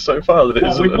encountered so far.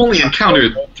 We've only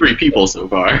encountered 3 people so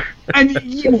far. And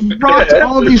you brought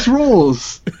all these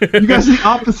rules. You guys are the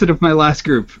opposite of my last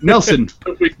group. Nelson.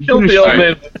 We killed the old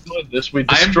man behind this. We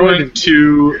destroyed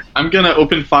him. I'm going to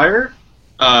open fire,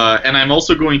 and I'm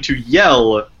also going to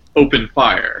yell open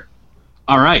fire.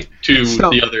 All right.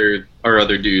 To our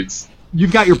other dudes.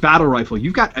 You've got your battle rifle.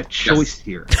 You've got a choice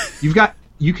here.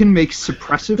 You can make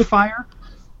suppressive fire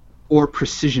or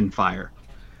precision fire.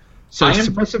 So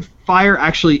suppressive fire,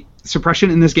 actually,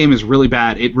 suppression in this game is really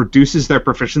bad. It reduces their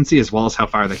proficiency as well as how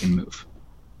far they can move.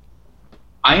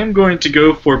 I am going to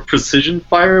go for precision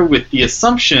fire with the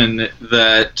assumption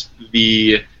that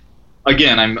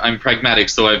again, I'm pragmatic,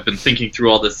 so I've been thinking through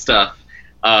all this stuff.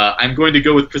 I'm going to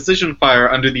go with precision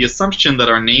fire under the assumption that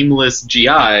our nameless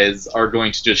GIs are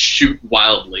going to just shoot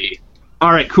wildly.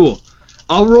 All right, cool.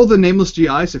 I'll roll the nameless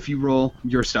GIs if you roll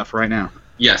your stuff right now.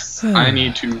 Yes, I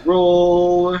need to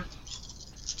roll...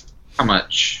 How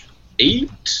much? 8?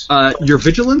 Your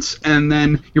vigilance, and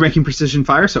then you're making precision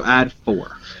fire, so add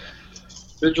 4.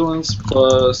 Vigilance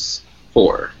plus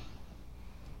 4.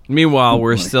 Meanwhile,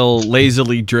 we're still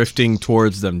lazily drifting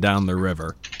towards them down the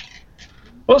river.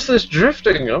 What's this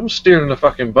drifting? I'm steering a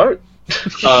fucking boat.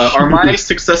 Are my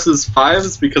successes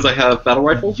 5s because I have battle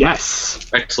rifle? Yes.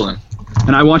 Excellent.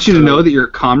 And I want you to know that your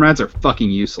comrades are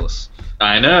fucking useless.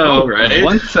 I know, right?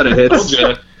 One set of hits.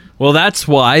 Well, that's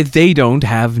why they don't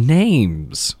have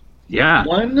names. Yeah.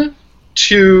 1,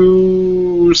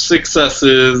 2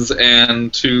 successes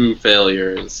and 2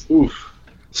 failures. Oof.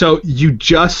 So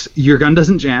your gun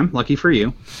doesn't jam, lucky for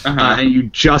you, and you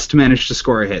just managed to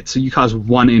score a hit. So you cause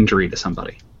 1 injury to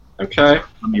somebody. Okay.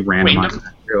 Let me randomize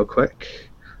that real quick.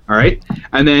 All right.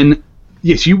 And then,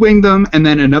 yes, you wing them, and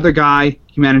then another guy,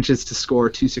 he manages to score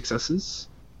 2 successes.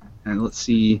 And let's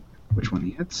see which one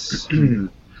he hits.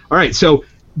 All right, so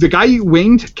the guy you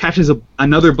winged catches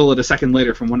another bullet a second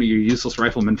later from one of your useless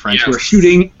rifleman friends who are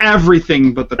shooting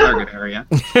everything but the target area.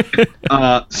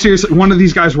 Seriously, one of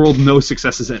these guys rolled no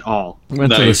successes at all.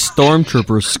 Went to the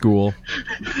stormtrooper school.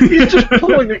 He's just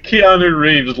pulling a Keanu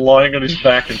Reeves lying on his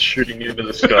back and shooting into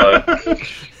the sky.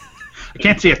 I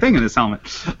can't see a thing in this helmet.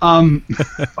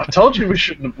 I told you we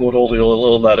shouldn't have bought all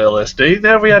that LSD.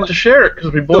 Now we had to share it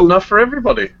because we bought enough for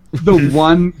everybody. The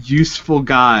one useful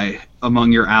guy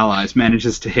among your allies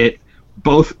manages to hit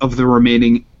both of the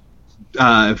remaining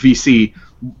VC.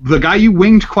 The guy you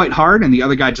winged quite hard, and the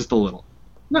other guy just a little.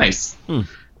 Nice.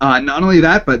 Not only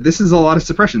that, but this is a lot of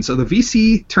suppression. So the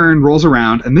VC turn rolls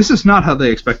around, and this is not how they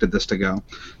expected this to go.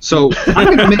 So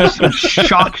I'm going to make some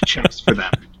shock checks for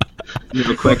them.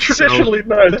 Real quick. Traditionally,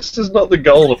 no, this is not the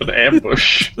goal of an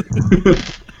ambush.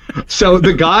 So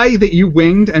the guy that you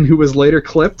winged and who was later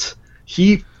clipped,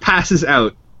 he passes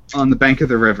out on the bank of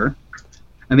the river.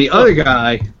 And the other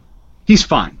guy, he's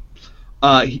fine.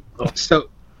 So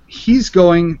he's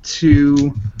going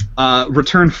to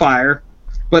return fire,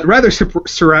 but rather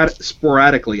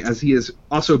sporadically, as he is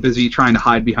also busy trying to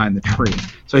hide behind the tree.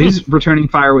 So he's returning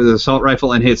fire with his assault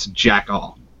rifle and hits jack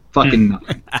all. Fucking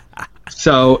nothing.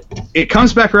 So it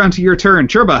comes back around to your turn.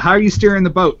 Churba, how are you steering the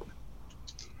boat?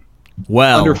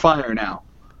 Well, under fire now.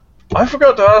 I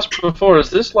forgot to ask before, is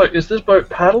this boat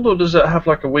paddled, or does it have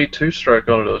like a wee 2-stroke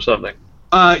on it or something?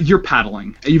 You're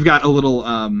paddling. You've got a little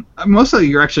mostly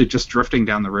you're actually just drifting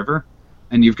down the river,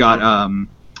 and you've got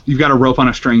a rope on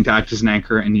a string to act as an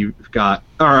anchor, and you've got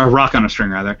a rock on a string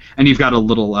rather, and you've got a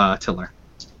little tiller.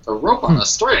 A rope on a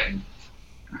string.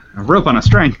 A rope on a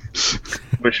string.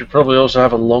 We should probably also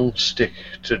have a long stick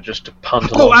to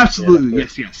punt along. Oh, absolutely,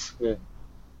 yes. Yeah.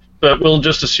 But we'll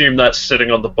just assume that's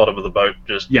sitting on the bottom of the boat,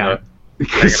 hanging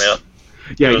out.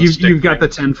 Yeah, you've got the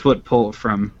 10-foot pole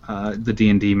from the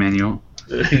D&D manual.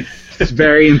 It's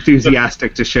very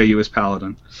enthusiastic to show you as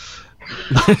paladin.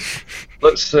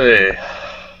 Let's see.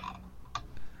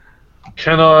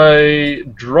 Can I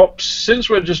drop, since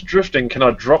we're just drifting, can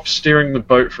I drop steering the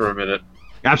boat for a minute?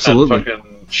 Absolutely. And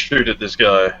fucking shoot at this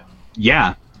guy?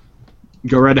 Yeah.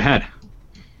 Go right ahead.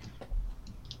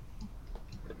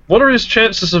 What are his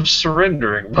chances of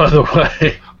surrendering, by the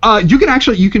way?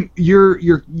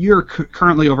 You're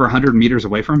currently over 100 meters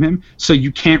away from him, so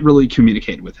you can't really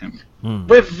communicate with him.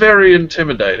 We're very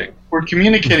intimidating. We're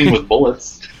communicating with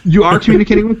bullets. You are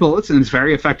communicating with bullets, and it's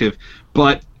very effective,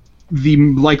 but the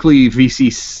likely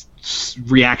VC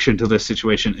reaction to this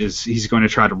situation is he's going to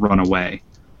try to run away.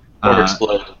 Or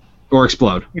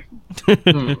explode.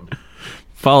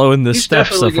 Following the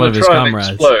steps of one of his comrades.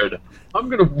 Explode. I'm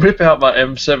going to whip out my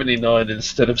M79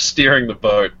 instead of steering the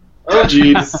boat. Oh,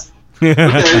 jeez.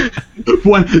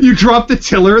 When you drop the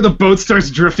tiller, the boat starts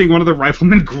drifting. One of the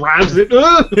riflemen grabs it.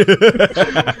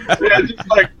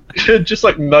 Just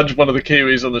like nudge one of the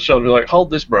Kiwis on the shoulder, and be like, "Hold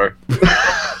this, bro." You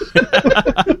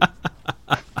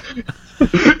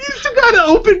still got an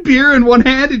open beer in one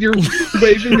hand, and you're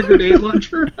waving the grenade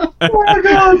launcher. Oh my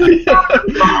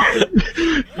god!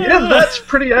 Yeah, that's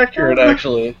pretty accurate,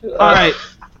 actually. All right.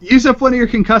 Use up one of your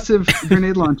concussive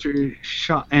grenade launcher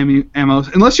shot ammo,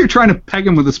 unless you're trying to peg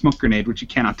him with a smoke grenade, which you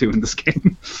cannot do in this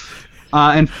game.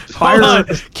 And fire.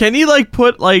 Can he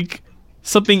put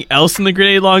something else in the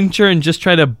grenade launcher and just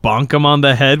try to bonk him on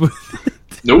the head with it?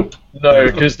 Nope. No,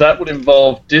 because that would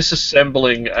involve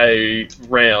disassembling a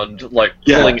round,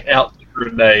 pulling out the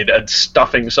grenade and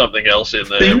stuffing something else in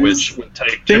there, which would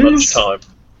take too much time.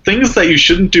 Things that you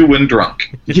shouldn't do when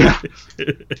drunk. Yeah.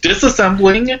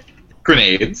 Disassembling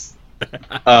grenades,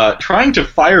 trying to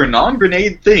fire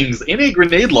non-grenade things in a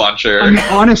grenade launcher. I mean,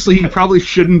 honestly, you probably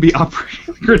shouldn't be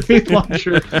operating a grenade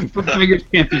launcher, but fingers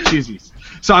can't be choosies.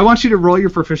 So I want you to roll your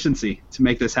proficiency to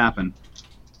make this happen.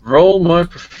 Roll my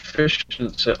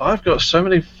proficiency. I've got so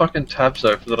many fucking tabs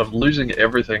open that I'm losing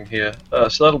everything here.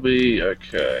 So that'll be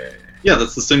okay. Yeah,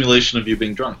 that's the simulation of you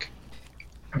being drunk.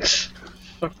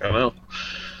 Fucking hell.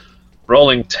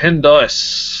 Rolling 10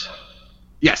 dice.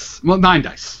 Yes, well, 9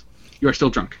 dice. You are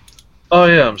still drunk. Oh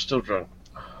yeah, I'm still drunk.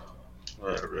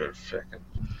 Oh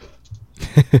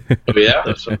yeah?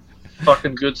 There's some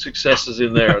fucking good successes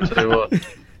in there, I'll tell you what.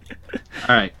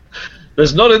 Alright.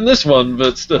 There's not in this one,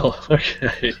 but still.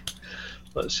 Okay.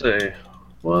 Let's see.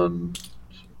 1.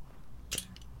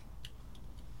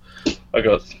 I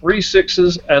got 3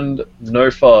 6s and no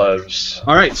 5s.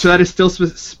 Alright, so that is still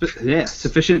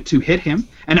sufficient to hit him.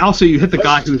 And also you hit the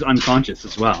guy who's unconscious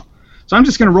as well. So I'm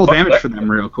just going to roll damage for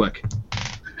them real quick.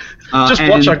 Just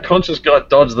watch unconscious guy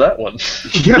dodge that one.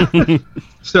 Yeah.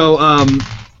 So,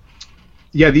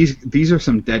 yeah, these are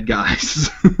some dead guys.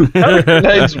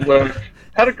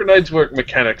 How do grenades work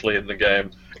mechanically in the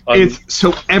game?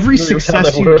 So every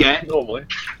success you get, normally.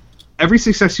 Every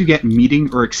success you get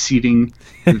meeting or exceeding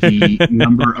the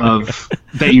number of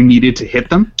that you needed to hit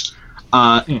them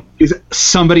is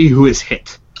somebody who is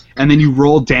hit. And then you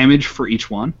roll damage for each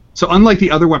one. So unlike the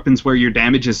other weapons where your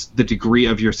damage is the degree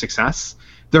of your success,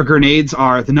 their grenades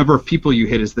are the number of people you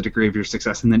hit is the degree of your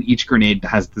success, and then each grenade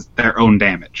has their own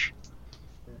damage.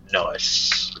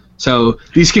 Nice. So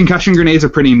these concussion grenades are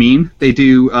pretty mean. They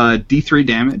do D3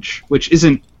 damage, which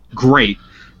isn't great,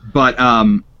 but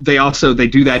they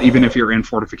do that even if you're in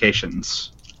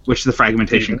fortifications, which the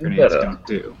fragmentation grenades don't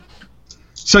do.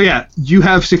 So yeah, you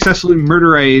have successfully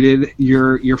murderated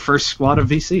your first squad of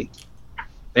VC.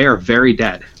 They are very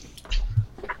dead.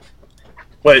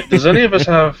 Wait, does any of us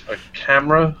have a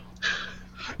camera?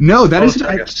 No, that is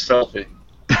like a selfie.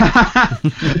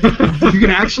 You can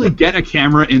actually get a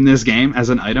camera in this game as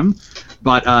an item,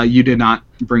 but you did not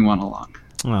bring one along.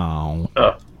 Oh.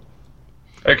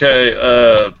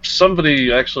 Okay,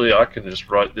 somebody actually, I can just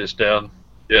write this down.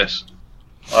 Yes.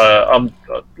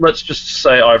 Let's just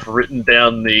say I've written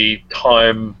down the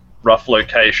time, rough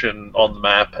location on the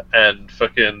map, and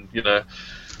fucking,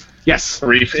 yes,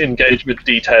 brief engagement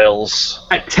details.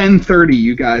 At 10:30,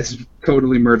 you guys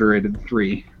totally murderated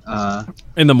 3.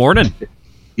 In the morning.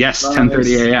 Yes,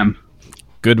 10:30 a.m.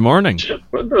 Good morning.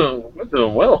 We're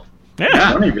doing well.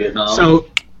 Yeah. So,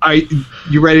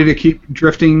 you ready to keep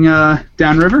drifting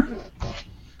downriver?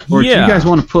 Or do you guys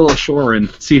want to pull ashore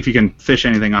and see if you can fish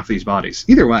anything off these bodies?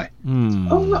 Either way.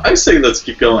 I say let's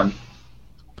keep going.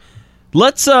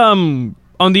 Let's on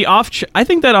the off. I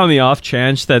think that on the off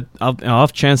chance they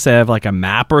have like a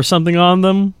map or something on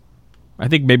them. I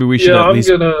think maybe we should at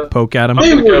least poke at them. I'm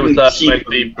going to go with that and make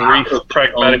the brief,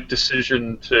 pragmatic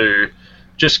decision to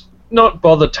just not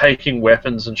bother taking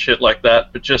weapons and shit like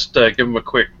that, but just give them a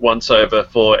quick once-over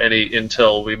for any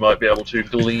intel we might be able to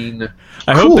glean.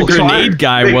 I hope the grenade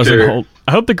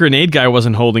guy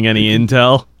wasn't holding any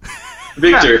intel.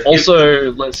 Victor.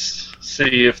 Also, let's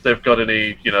see if they've got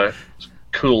any,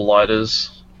 cool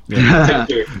lighters. Yeah.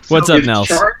 What's up, Nels?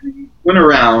 Charlie went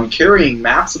around carrying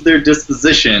maps of their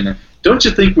disposition Don't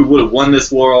you think we would have won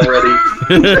this war already?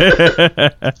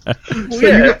 But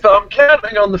I'm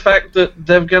counting on the fact that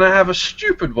they're going to have a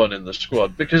stupid one in the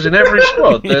squad, because in every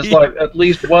squad there's like at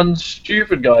least one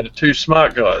stupid guy to two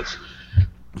smart guys.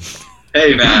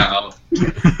 Hey now.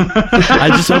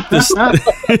 I just hope this. All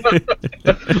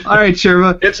right,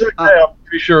 Sherma. It's okay. I'm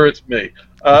pretty sure it's me.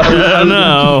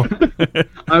 No.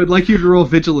 I would like you to roll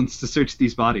vigilance to search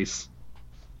these bodies.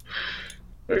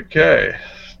 Okay.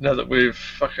 Now that we've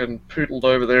fucking poodled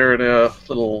over there in our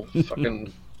little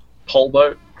fucking pole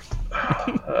boat,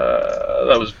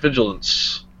 that was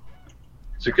vigilance.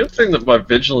 It's a good thing that my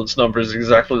vigilance number is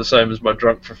exactly the same as my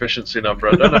drunk proficiency number.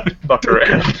 I don't have to fuck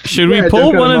around. Should we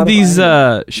pull one of these?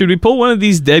 Should we pull one of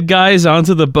these dead guys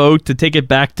onto the boat to take it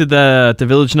back to to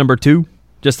village number 2,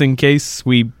 just in case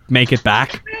we make it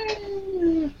back?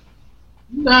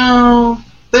 No,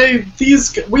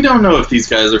 we don't know if these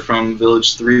guys are from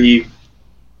village 3.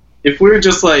 If we're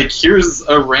just like, here's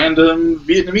a random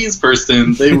Vietnamese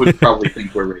person, they would probably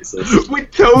think we're racist. We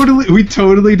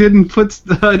totally didn't put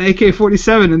an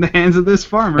AK-47 in the hands of this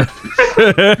farmer.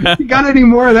 You got any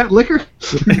more of that liquor?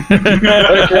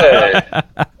 Okay.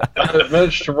 I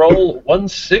managed to roll 1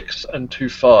 6 and 2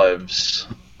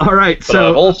 5s. All right, But so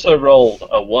I've also rolled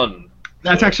a 1.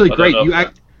 that's actually great.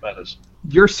 Matters.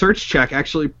 Your search check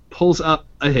actually pulls up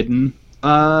a hidden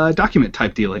document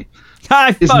type dealie.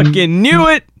 I fucking knew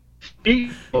it.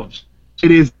 It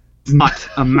is not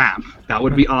a map. That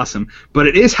would be awesome. But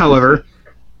it is, however,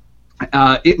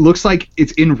 it looks like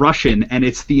it's in Russian, and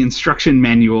it's the instruction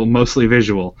manual, mostly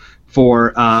visual,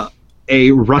 for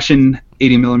a Russian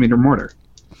 80mm mortar.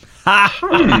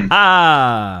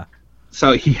 Ha!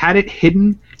 So he had it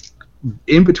hidden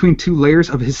in between 2 layers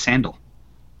of his sandal.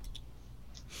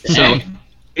 So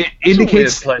it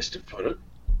indicates... That's a weird place to put it.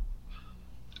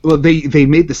 Well, they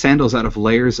made the sandals out of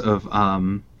layers of...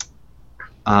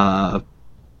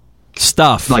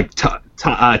 stuff like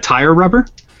tire rubber,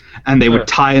 and they would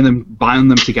bind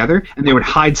them together, and they would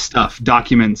hide stuff,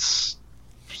 documents,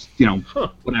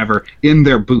 whatever, in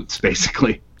their boots,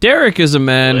 basically. Derek is a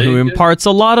man who imparts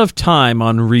a lot of time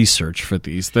on research for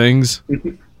these things.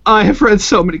 I have read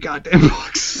so many goddamn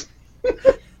books.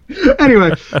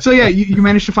 Anyway, so yeah, you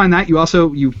managed to find that. You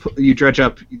also you dredge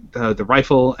up the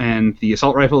rifle and the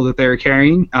assault rifle that they're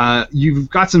carrying. You've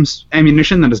got some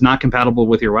ammunition that is not compatible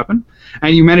with your weapon,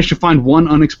 and you managed to find 1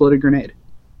 unexploded grenade.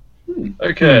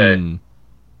 Okay.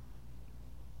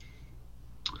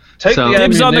 Take the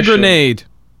Dibs ammunition. on the grenade.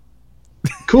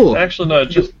 Cool. Actually, no,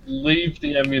 just leave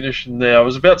the ammunition there. I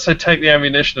was about to say take the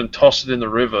ammunition and toss it in the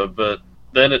river, but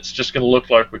then it's just going to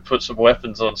look like we put some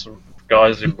weapons on some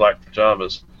guys in black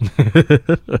pajamas.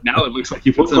 Now it looks like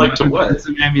you put some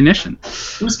ammunition.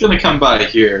 Who's going to come by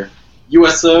here?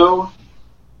 USO?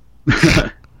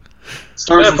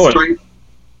 Stars and Stripes?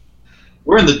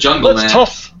 We're in the jungle, man.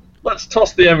 Let's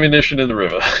toss the ammunition in the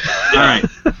river. All right.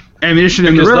 Ammunition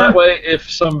in the river? Because that way, if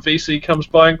some VC comes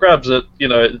by and grabs it,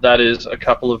 that is a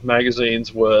couple of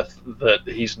magazines worth that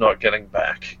he's not getting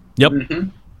back. Yep. Mm-hmm.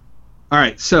 All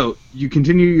right, so you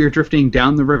continue your drifting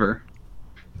down the river,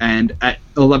 and at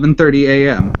 11:30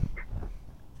 a.m.,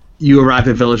 you arrive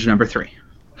at village number 3.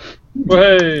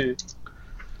 Hey.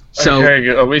 So, okay,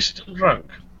 are we still drunk?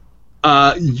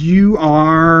 You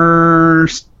are...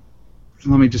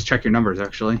 Let me just check your numbers,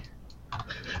 actually.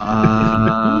 I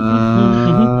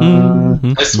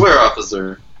swear,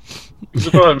 officer.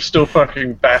 I'm still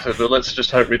fucking battered, but let's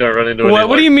just hope we don't run into any.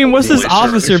 What do you mean? What's this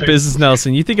officer business,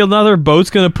 Nelson? You think another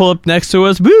boat's gonna pull up next to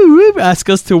us? Woo, woo, ask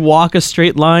us to walk a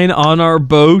straight line on our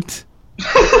boat?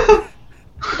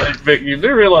 Hey, Vic, you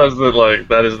do realize that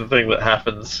that is the thing that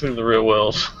happens in the real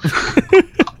world.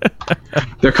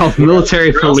 They're called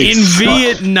military police. In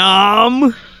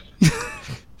Vietnam?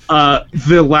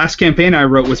 The last campaign I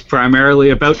wrote was primarily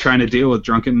about trying to deal with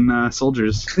drunken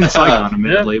soldiers in Saigon,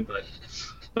 admittedly, but...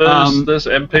 There's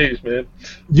MPs, man.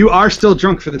 You are still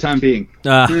drunk for the time being.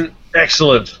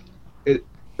 Excellent.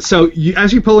 So,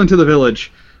 as you pull into the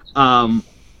village,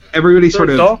 everybody sort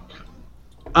of... Dock?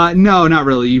 No, not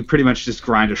really. You pretty much just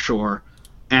grind ashore.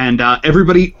 And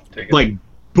everybody,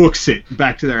 books it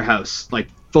back to their house,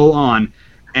 full on.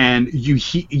 And you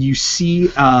see...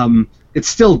 it's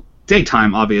still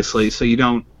daytime, obviously, so you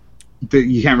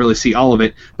can't really see all of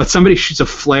it, but somebody shoots a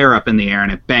flare up in the air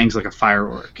and it bangs like a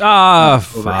firework. Fuck. I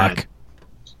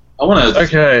want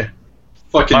to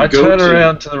I turn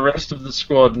around to the rest of the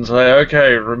squad and say,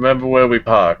 okay, remember where we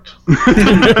parked. And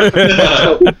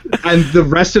the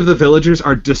rest of the villagers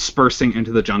are dispersing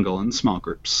into the jungle in small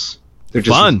groups. They're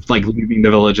just leaving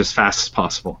the village as fast as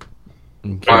possible.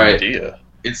 All right,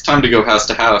 it's time to go house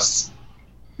to house.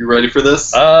 You ready for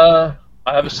this? I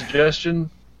have a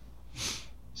suggestion.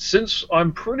 since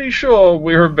I'm pretty sure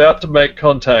we're about to make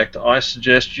contact, I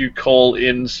suggest you call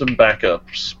in some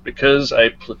backups, because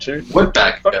a platoon What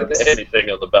can't fucking backups?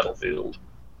 anything on the battlefield.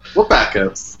 What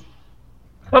backups?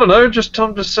 I don't know, just tell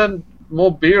them to send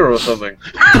more beer or something.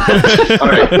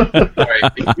 Alright.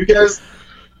 If you guys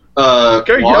Go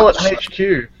yell at watch, HQ.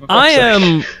 for fuck's I sake.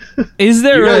 am. Is you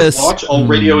there guys a? watch, I'll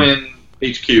radio in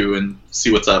HQ and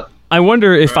see what's up. I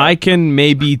wonder if I can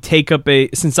maybe take up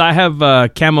since I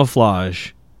have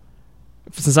camouflage.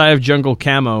 Since I have jungle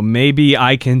camo, maybe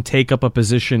I can take up a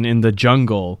position in the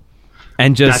jungle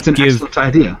and just That's an excellent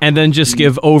idea. and then just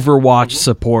give Overwatch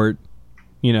support.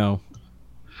 You know.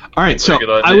 All right, so Very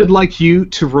good I idea. would like you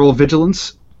to roll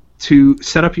vigilance to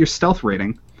set up your stealth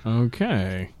rating.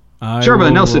 Okay. Sure,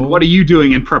 but Nelson, what are you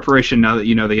doing in preparation now that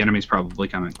you know the enemy's probably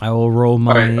coming? I will roll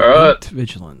my All right. 8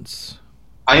 vigilance.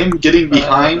 I am getting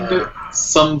behind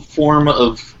some form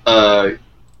of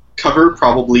cover,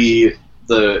 probably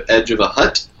the edge of a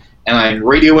hut, and I'm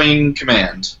radioing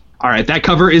command. All right, that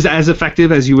cover is as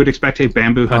effective as you would expect a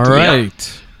bamboo hut All to be.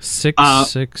 right. 6, 5,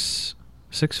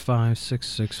 6,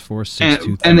 6, 4, 6,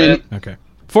 2, 3. And then Okay.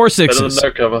 4 Better than sixes.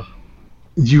 no cover.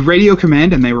 you radio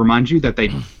command, and they remind you that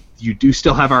you do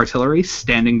still have artillery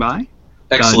standing by. New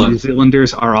Excellent.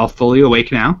 Zealanders are all fully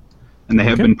awake now, and they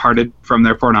have Okay. been parted from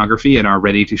their pornography and are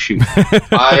ready to shoot.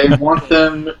 I want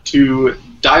them to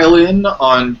dial in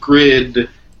on grid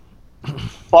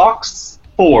Fox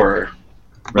 4.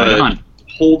 Right but on.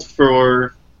 Hold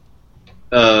for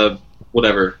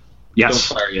whatever. Yes.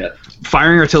 Don't fire yet.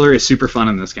 Firing artillery is super fun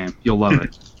in this game. You'll love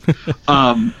it.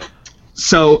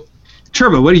 So,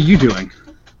 Turbo, what are you doing?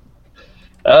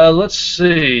 Let's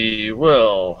see.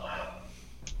 Well,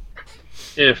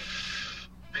 if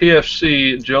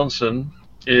PFC Johnson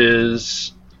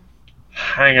is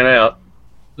hanging out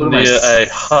What am I, near a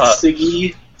hut,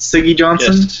 Siggy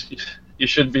Johnson? yes, you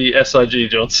should be SIG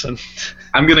Johnson.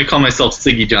 I'm gonna call myself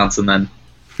Siggy Johnson then.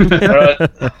 All right.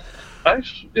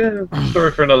 Yeah,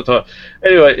 story for another time.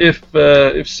 Anyway, if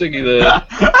Siggy there,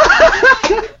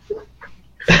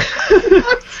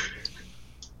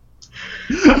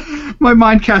 My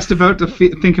mind cast about to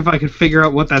think if I could figure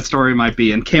out what that story might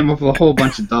be, and came up with a whole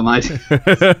bunch of dumb ideas.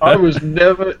 I was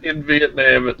never in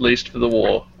Vietnam, at least for the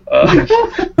war, because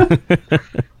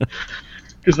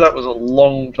that was a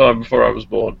long time before I was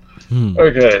born.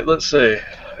 Okay, let's see.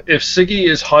 If Siggy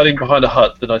is hiding behind a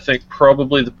hut, then I think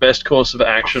probably the best course of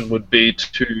action would be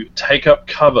to take up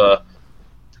cover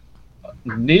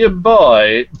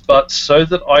nearby, but so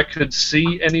that I could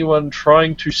see anyone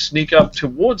trying to sneak up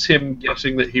towards him,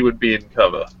 guessing that he would be in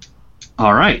cover.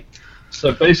 All right.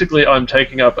 So basically, I'm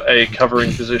taking up a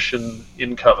covering position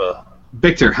in cover.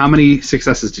 Victor, how many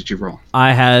successes did you roll?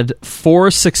 I had 4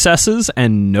 successes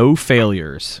and no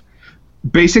failures.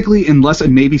 Basically, unless a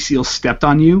Navy SEAL stepped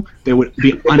on you, they would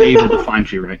be unable to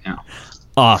find you right now.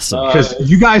 Awesome. Because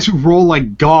you guys roll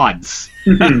like gods.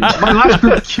 My last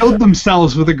group killed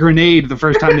themselves with a grenade the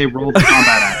first time they rolled the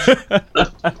combat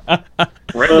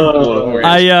action.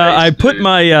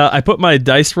 I put my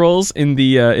dice rolls in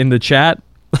the chat.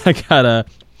 I got a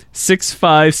 6,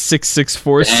 5, 6, 6,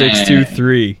 4, 6, 2,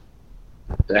 3.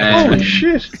 Holy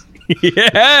shit!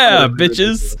 Yeah,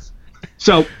 bitches.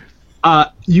 So,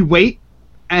 you wait,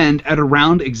 and at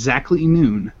around exactly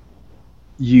noon,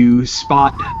 you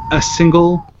spot a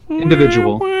single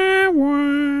individual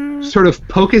sort of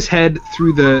poke his head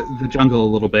through the jungle a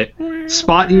little bit,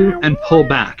 spot you, and pull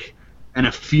back. And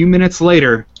a few minutes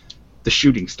later, the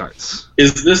shooting starts.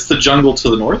 Is this the jungle to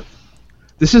the north?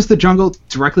 This is the jungle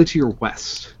directly to your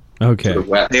west. Okay. To the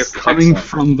west. They're coming Excellent.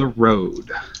 from the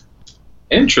road.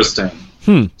 Interesting.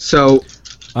 So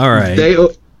All right.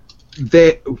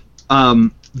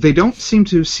 they don't seem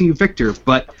to see Victor,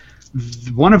 but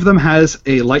one of them has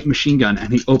a light machine gun,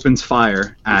 and he opens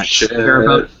fire at. Shit.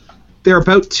 They're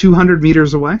about 200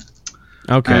 meters away,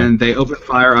 Okay. and they open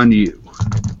fire on you.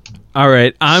 All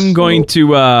right. I'm going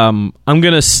to I'm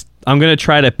gonna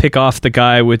try to pick off the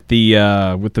guy with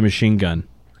the machine gun.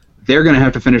 They're going to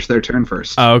have to finish their turn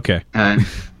first. Oh, okay. And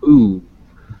ooh,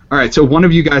 all right. So one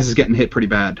of you guys is getting hit pretty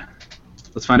bad.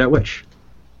 Let's find out which.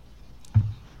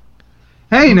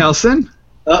 Hey, Nelson.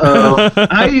 Uh-oh.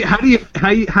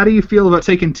 How do you feel about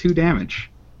taking 2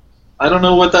 damage? I don't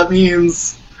know what that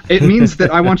means. It means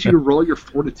that I want you to roll your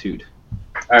fortitude.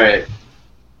 Alright.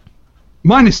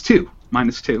 -2.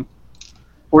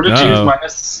 Fortitude Uh-oh.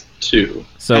 -2.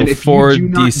 So And if 4 you do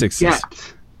not d6s.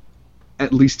 get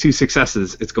at least 2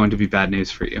 successes, it's going to be bad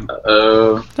news for you.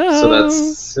 Uh-oh. So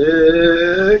that's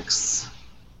 6.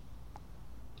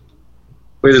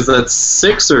 Wait, is that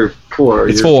 6 or 4?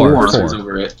 It's Your 4. cursors 4.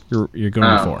 Over it. You're going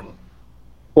Oh. 4.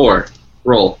 4.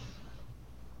 Roll.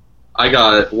 I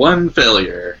got 1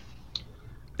 failure.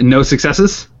 And no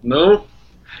successes? Nope.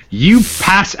 You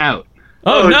pass out.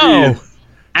 Oh no! Geez.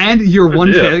 And your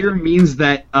 1 failure means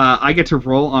that I get to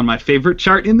roll on my favorite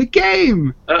chart in the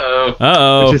game.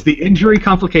 Uh-oh. Which is the injury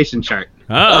complication chart.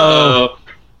 Uh-oh.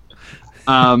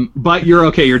 But you're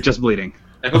okay, you're just bleeding.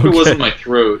 I hope it wasn't my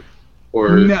throat.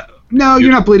 Or No,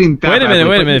 you're not bleeding that Wait a minute.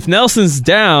 badly, If Nelson's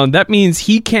down, that means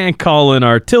he can't call in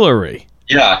artillery.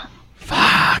 Yeah.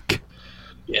 Fuck.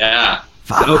 Yeah.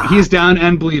 So he's down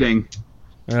and bleeding.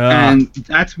 And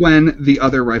that's when the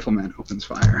other rifleman opens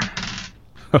fire.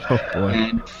 Oh, boy.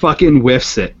 And fucking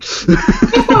whiffs it.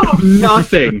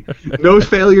 Nothing. No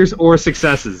failures or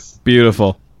successes.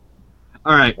 Beautiful.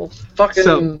 All right. Well,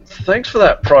 thanks for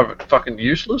that, Private fucking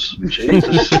useless.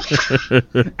 Jesus.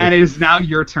 And it is now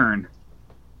your turn.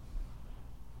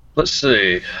 Let's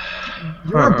see.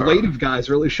 Your ablative guys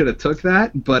really should have took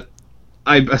that, but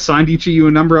I assigned each of you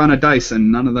a number on a dice,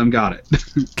 and none of them got it.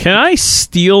 Can I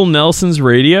steal Nelson's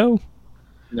radio?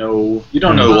 No, you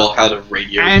don't know how to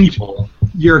radio people.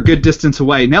 You're a good distance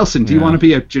away. Nelson, do you want to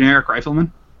be a generic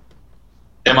rifleman?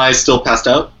 Am I still passed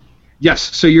out? Yes,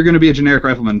 so you're going to be a generic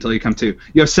rifleman until you come to.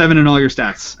 You have 7 in all your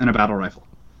stats and a battle rifle.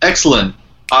 Excellent.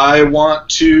 I want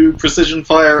to precision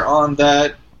fire on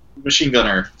that machine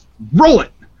gunner. Roll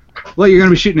it! Well, you're going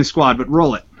to be shooting a squad, but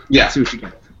roll it. Yeah. Let's see what you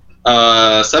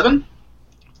get. 7?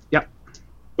 Yep.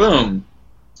 Boom.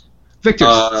 Victor,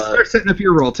 start setting up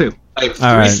your roll, too. I have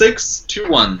 3 6, 2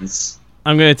 1s.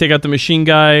 I'm going to take out the machine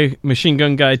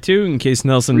gun guy too, in case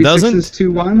Nelson 3 doesn't. 6s,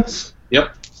 2 1s.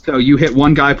 Yep. So you hit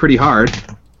one guy pretty hard.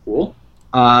 Cool.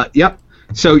 Yep.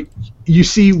 So you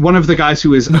see one of the guys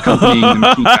who is accompanying the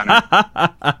machine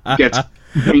gunner gets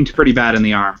banged pretty bad in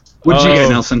the arm. What did you get,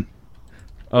 Nelson?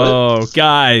 Oh,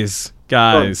 guys.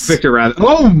 Oh, Victor, rather.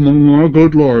 Oh, my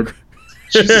good lord.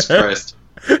 Jesus Christ.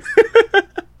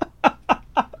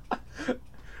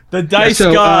 The dice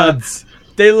gods.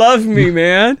 They love me,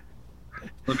 man.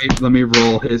 Let me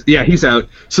roll his. Yeah, he's out.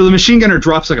 So the machine gunner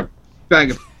drops like a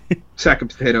sack of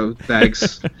potato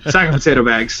bags,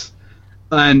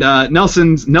 and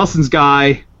Nelson's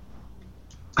guy.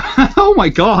 Oh my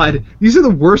God! These are the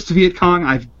worst Viet Cong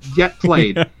I've yet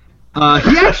played. He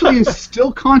actually is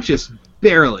still conscious,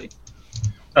 barely.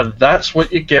 And that's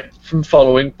what you get from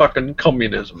following fucking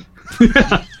communism.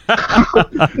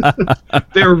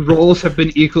 Their roles have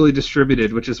been equally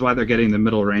distributed, which is why they're getting the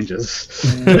middle ranges.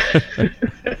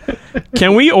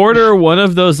 Can we order one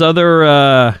of those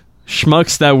other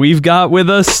schmucks that we've got with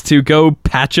us to go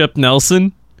patch up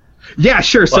Nelson? Yeah,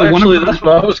 sure. So that's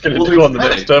what I was going to do on the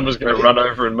next turn. Was going to run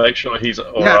over and make sure he's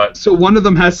all right. So one of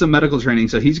them has some medical training,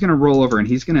 so he's going to roll over and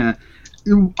he's going to.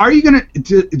 Are you going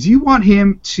to? Do you want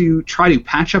him to try to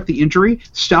patch up the injury,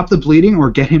 stop the bleeding,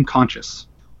 or get him conscious?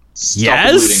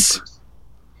 Yes.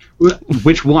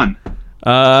 Which one? He's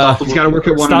got to work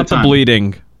at one stop at a time. the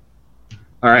bleeding.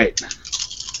 All right.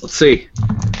 Let's see.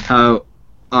 How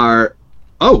are?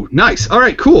 Oh, nice. All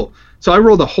right, cool. So I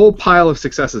rolled a whole pile of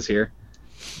successes here.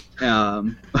 I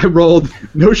rolled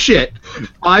no shit.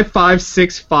 5, 5,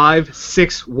 6, 5,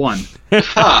 6, 1.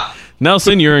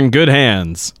 Nelson, you're in good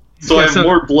hands. So I have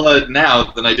more blood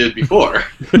now than I did before.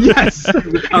 Yes,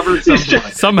 recovered some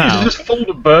blood. Somehow. He's just full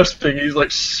to bursting. He's like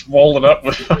swollen up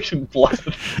with fucking blood.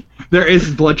 There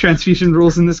is blood transfusion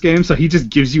rules in this game, so he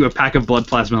just gives you a pack of blood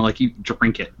plasma like you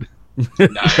drink it.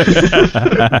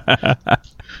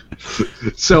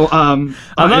 So, I'm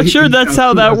not sure that's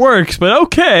how that works, but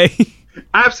okay.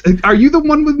 Are you the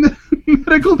one with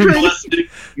medical training?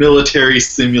 Military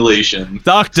simulation.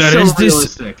 Doctor,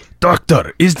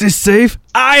 is this safe?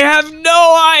 I have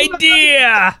no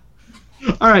idea.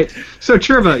 All right, so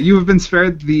Chirva, you have been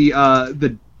spared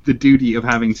the duty of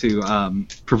having to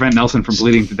prevent Nelson from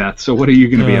bleeding to death. So what are you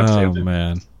going to be up to? Oh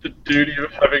man, the duty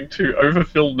of having to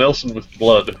overfill Nelson with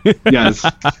blood. Yes.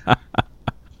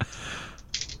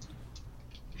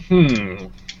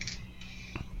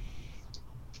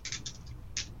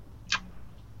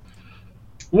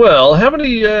 Well, how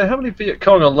many Viet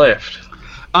Cong are left?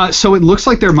 So it looks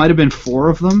like there might have been 4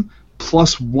 of them,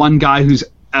 plus one guy who's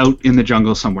out in the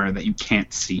jungle somewhere that you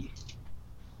can't see.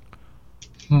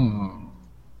 I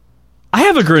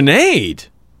have a grenade.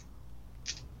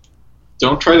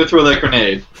 Don't try to throw that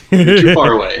grenade. You're too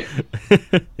far away.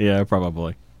 Yeah,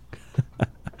 probably.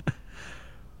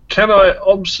 Can I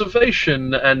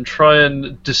observation and try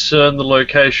and discern the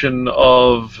location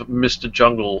of Mr.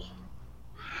 Jungle?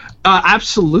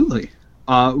 Absolutely.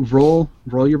 Roll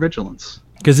your vigilance.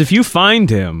 Because if you find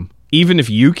him, even if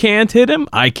you can't hit him,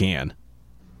 I can.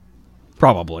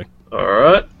 Probably.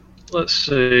 Alright. Let's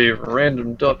see.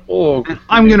 Random.org.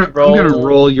 I'm gonna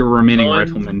roll your remaining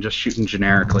riflemen, just shooting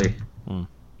generically.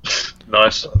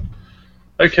 Nice.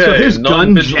 Okay. So his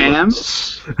gun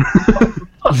jams. For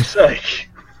fuck's sake.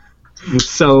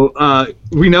 So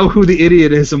we know who the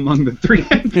idiot is among the 3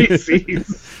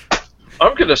 NPCs.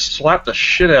 I'm gonna slap the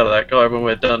shit out of that guy when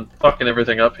we're done fucking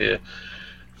everything up here.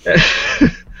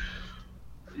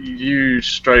 You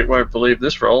straight won't believe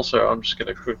this roll, so I'm just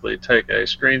gonna quickly take a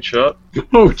screenshot.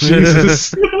 Oh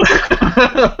Jesus!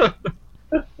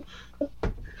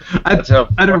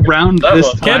 at around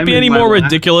this time, can't be any more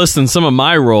ridiculous than some of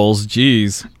my rolls.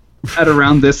 Jeez. At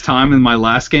around this time in my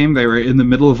last game, they were in the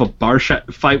middle of a bar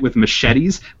fight with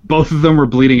machetes. Both of them were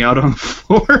bleeding out on the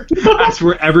floor. As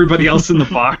were everybody else in the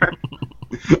bar.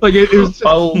 Like it was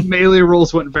just, melee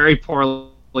rolls went very poorly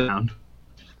down.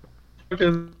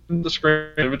 In the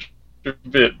screen a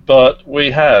bit, but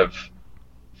we have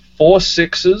 4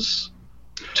 6s,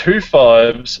 2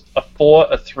 5s, a 4,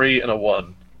 a 3, and a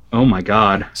 1. Oh my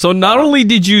god. So not only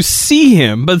did you see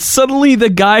him, but suddenly the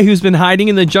guy who's been hiding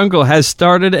in the jungle has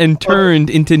started and turned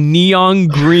into neon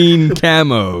green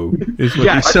camo.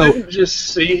 Yeah, so I didn't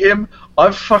just see him,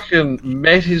 I've fucking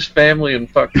met his family and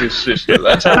fucked his sister.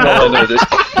 That's how well I know this.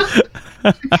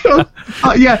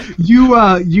 Yeah,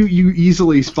 you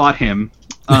easily spot him.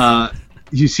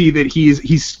 You see that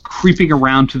he's creeping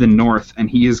around to the north, and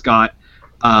he has got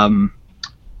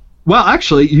well,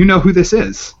 actually, you know who this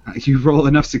is. You roll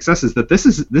enough successes that this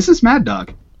is Mad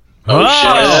Dog.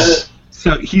 Oh shit!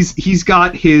 So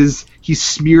he's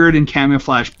smeared in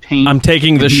camouflage paint. I'm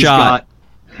taking the shot.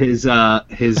 Got his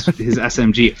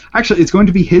SMG. Actually, it's going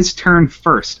to be his turn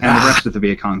first, and the rest of the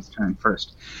Viacon's turn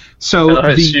first. So and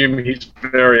I assume he's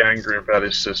very angry about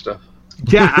his sister.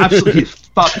 Yeah, absolutely. He's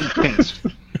fucking pissed.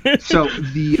 So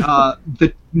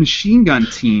the machine gun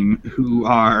team, who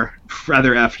are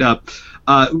rather effed up,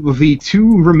 the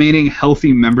 2 remaining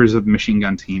healthy members of the machine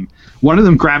gun team, one of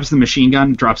them grabs the machine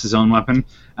gun, drops his own weapon,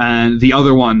 and the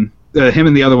other one, him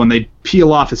and the other one, they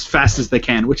peel off as fast as they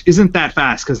can, which isn't that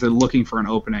fast because they're looking for an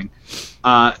opening,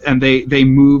 and they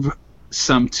move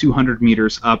some 200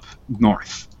 meters up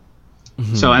north.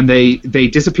 Mm-hmm. So, and they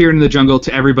disappear into the jungle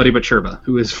to everybody but Churba,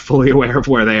 who is fully aware of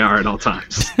where they are at all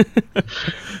times.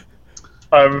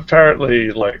 I'm apparently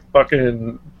like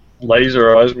fucking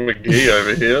Laser Eyes McGee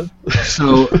over here.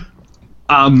 So,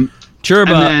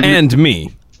 Churba and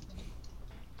me.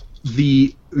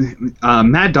 The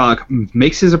Mad Dog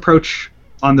makes his approach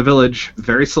on the village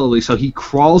very slowly, so he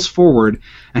crawls forward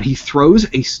and he throws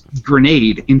a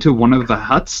grenade into one of the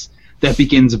huts that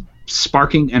begins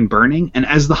sparking and burning, and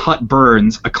as the hut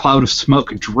burns, a cloud of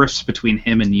smoke drifts between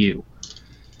him and you.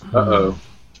 Uh-oh.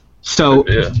 So,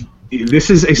 this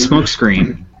is a smoke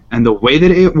screen, and the way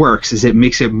that it works is it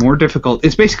makes it more difficult.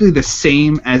 It's basically the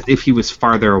same as if he was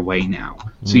farther away now,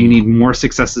 so you need more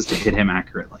successes to hit him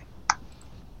accurately.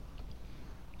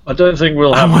 I don't think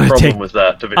we'll have a problem with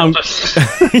that, to be honest.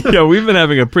 Yeah, we've been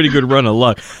having a pretty good run of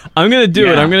luck. I'm going to do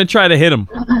it. I'm going to try to hit him.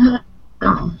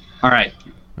 All right.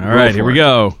 Here we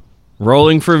go.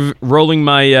 Rolling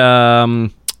my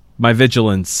my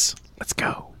vigilance. Let's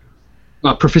go.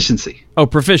 Proficiency. Oh,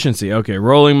 proficiency. Okay,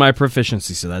 rolling my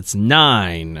proficiency. So that's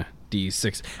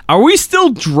 9d6. Are we still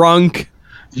drunk?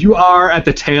 You are at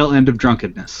the tail end of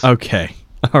drunkenness. Okay.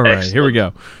 All right. Excellent. Here we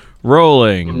go.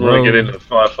 Rolling. I'm going to get into the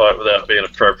firefight without being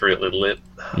appropriately lit.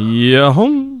 Yeah.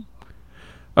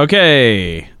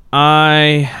 Okay.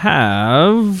 I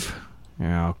have...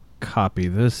 I'll copy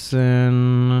this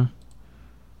in.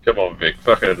 Come on, Vic.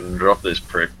 Fucking drop this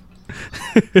prick.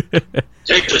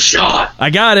 Take the shot!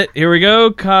 I got it. Here we go.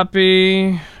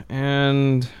 Copy.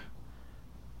 And...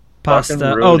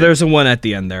 Pasta. Oh, there's a 1 at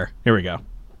the end there. Here we go.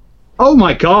 Oh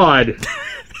my god!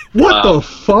 What the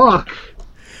fuck?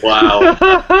 Wow.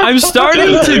 I'm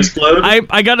starting to explode.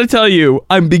 I gotta tell you,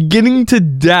 I'm beginning to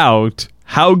doubt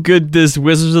how good this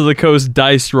Wizards of the Coast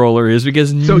dice roller is,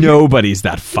 because nobody's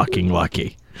that fucking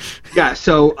lucky. Yeah,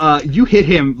 so you hit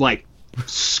him like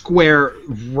square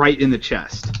right in the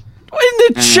chest.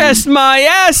 In the chest, my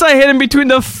ass! I hit him between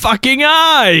the fucking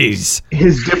eyes!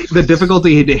 The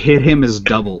difficulty to hit him is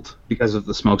doubled because of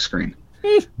the smoke screen.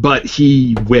 But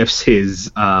he whiffs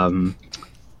his...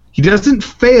 He doesn't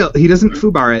fail. He doesn't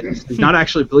foobar it. He's not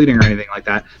actually bleeding or anything like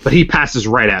that. But he passes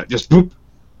right out. Just boop,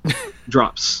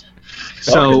 drops.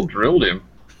 So drilled him.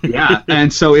 Yeah,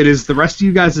 and so it is the rest of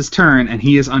you guys' turn, and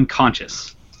he is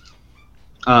unconscious.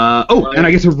 And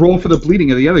I get to roll for the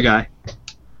bleeding of the other guy.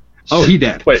 Oh, he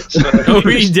dead. Wait. So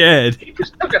he dead. He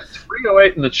just took a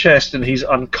 308 in the chest, and he's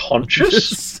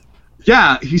unconscious.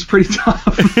 Yeah, he's pretty tough.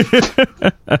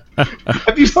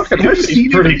 Have you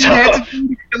seen pretty tough.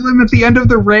 Kill him at the end of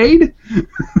the raid?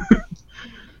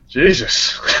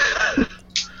 Jesus.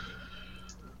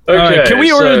 Okay, All right, can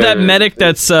we order that medic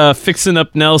that's fixing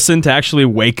up Nelson to actually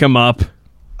wake him up?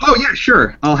 Oh, yeah,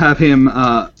 sure. I'll have him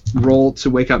roll to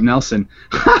wake up Nelson.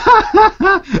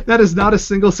 That is not a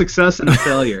single success and a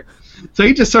failure. So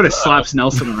he just sort of slaps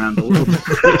Nelson around a little bit.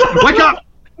 Wake up!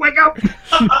 Wake up!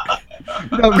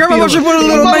 Grandma, why don't you put a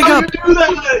little makeup?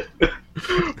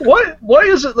 Why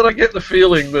is it that I get the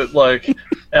feeling that, like,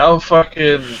 our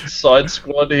fucking side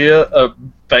squad here are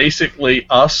basically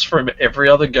us from every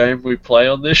other game we play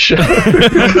on this show?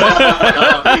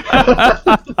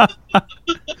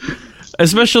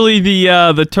 Especially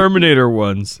the Terminator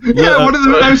ones. Yeah, one of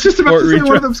them. I was just about to say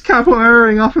one of them's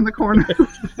capoeiraing off in the corner.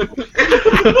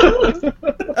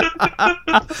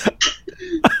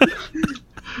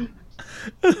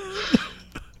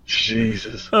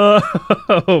 Jesus. Oh,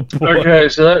 boy. Okay,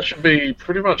 so that should be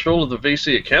pretty much all of the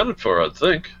VC accounted for, I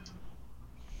think.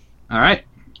 All right.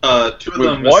 Two of We've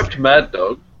them wiped Mad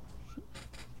Dog.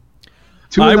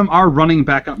 Two of them are running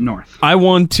back up north. I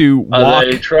want to walk.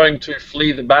 Are they trying to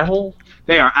flee the battle?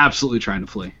 They are absolutely trying to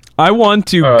flee. I want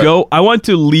to go. I want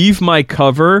to leave my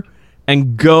cover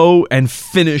and go and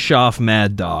finish off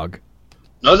Mad Dog.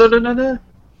 No.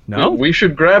 No? We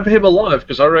should grab him alive,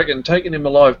 because I reckon taking him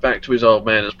alive back to his old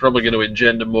man is probably going to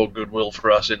engender more goodwill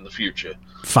for us in the future.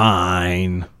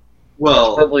 Fine.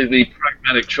 Well, Probably the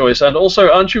pragmatic choice. And also,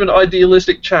 aren't you an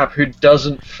idealistic chap who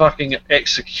doesn't fucking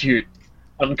execute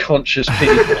unconscious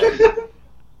people?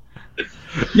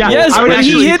 Yeah, Yes, I would but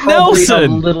he actually hit Probably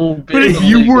Nelson. a little bit But if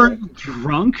illegal. you weren't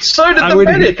drunk, So did I the would-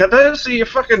 medic. I don't see you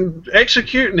fucking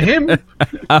executing him.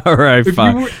 All right, If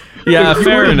fine. you were- Yeah, if you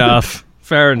fair were- enough.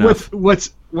 Fair enough.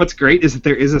 What's great is that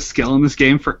there is a skill in this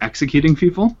game for executing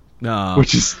people, No.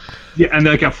 which is and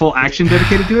like a full action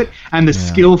dedicated to it, and the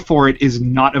skill for it is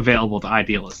not available to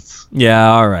idealists. Yeah,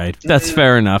 all right. That's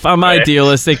fair enough. I'm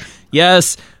idealistic.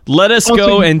 Yes, let us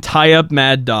go and tie up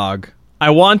Mad Dog.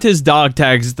 I want his dog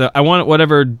tags. I want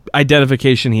whatever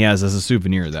identification he has as a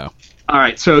souvenir, though. All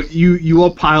right, so you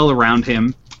all pile around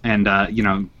him, and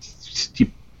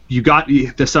you got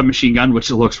the submachine gun,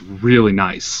 which looks really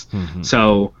nice. Mm-hmm.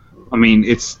 So, I mean,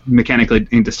 it's mechanically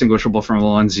indistinguishable from the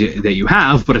ones that you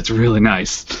have, but it's really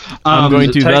nice. I'm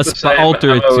going to Does it take thus the same alter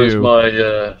it ammo as to...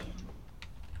 my,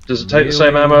 does it take the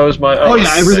same ammo as my... Oh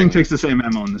yeah, everything takes the same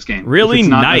ammo in this game. Really If it's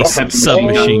not nice a heavy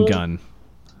submachine gun.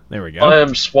 There we go. I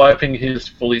am swiping his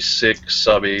fully sick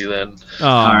subby then. Oh,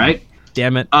 All right.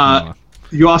 Damn it.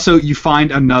 You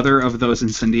find another of those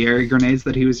incendiary grenades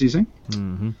that he was using.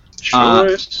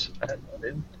 Choice.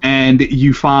 And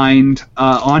you find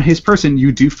on his person,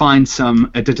 you do find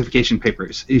some identification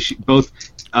papers, both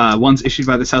ones issued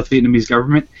by the South Vietnamese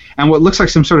government and what looks like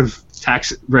some sort of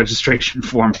tax registration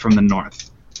form from the north.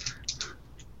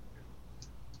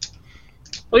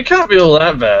 Well, he can't be all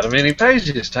that bad. I mean, he pays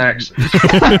his taxes.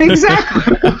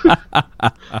 Exactly.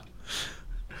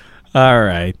 All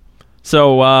right.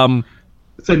 So,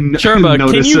 It's a Sherba,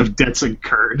 notice of debts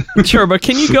incurred. Sherba,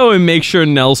 can you go and make sure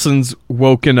Nelson's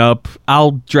woken up?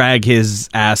 I'll drag his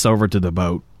ass over to the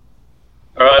boat.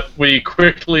 All right, we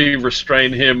quickly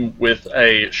restrain him with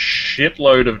a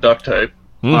shitload of duct tape,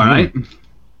 All right.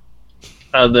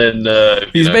 and then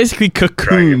He's basically drag him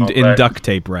cocooned on in back. duct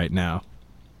tape right now.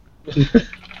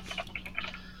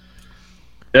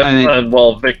 Yep, And then- and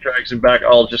while Vic drags him back,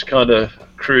 I'll just kind of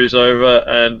cruise over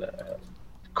and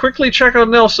quickly check on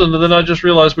Nelson, and then I just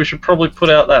realized we should probably put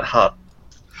out that hut.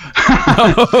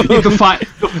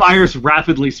 The fire's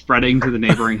rapidly spreading to the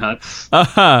neighboring huts.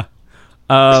 Uh-huh.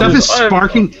 Stuff is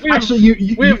sparking. Actually,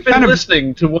 We've been kind of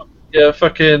listening to what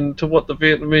to what the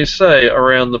Vietnamese say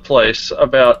around the place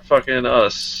about fucking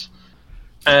us.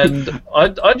 And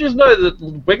I just know that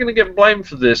we're going to get blamed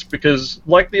for this because,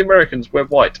 like the Americans, we're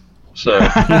white. So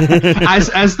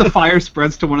as the fire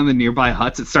spreads to one of the nearby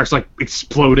huts, it starts like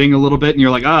exploding a little bit, and you're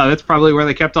like, "Oh, that's probably where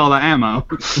they kept all the ammo."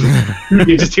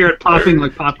 You just hear it popping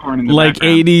like popcorn in the Like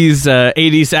background.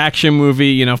 80s action movie,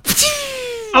 you know.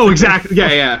 Oh, exactly.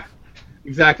 Yeah.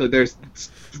 Exactly. There's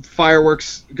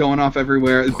fireworks going off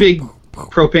everywhere. Big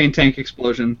propane tank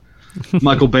explosion.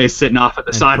 Michael Bay sitting off at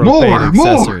the side. Propane More.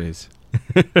 accessories.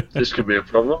 this could be a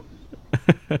problem.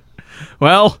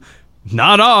 Well,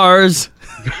 not ours.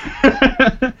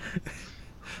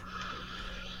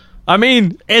 I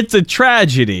mean, it's a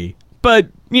tragedy, but,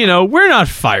 you know, we're not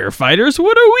firefighters.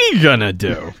 What are we gonna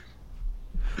do?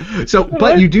 So,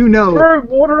 but you do know. Throw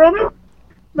water on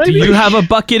it? Do you have a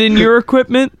bucket in your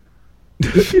equipment?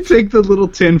 You take the little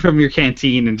tin from your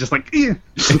canteen and just like. Eh.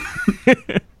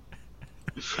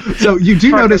 So you do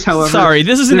notice, however. Sorry,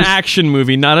 this is an there's- action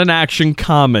movie, not an action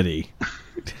comedy.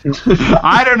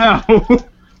 I don't know.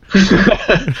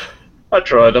 I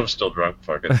tried. I'm still drunk.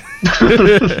 Fuck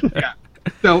it.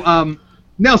 So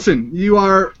Nelson, you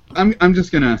are. I'm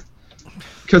just gonna,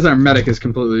 because our medic is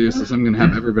completely useless. I'm gonna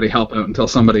have everybody help out until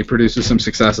somebody produces some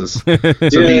successes. So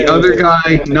the other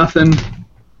guy, nothing.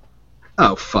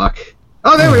 Oh fuck.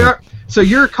 Oh, there we are. So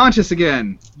you're conscious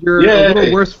again. You're a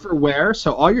little worse for wear.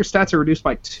 So all your stats are reduced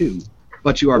by 2,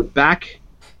 but you are back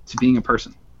to being a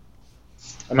person.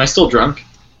 Am I still drunk?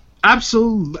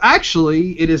 Absolutely.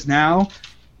 Actually, it is now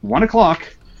 1 o'clock,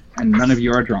 and none of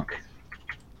you are drunk.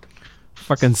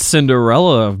 Fucking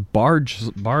Cinderella of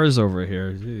bars over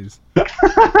here. Jeez.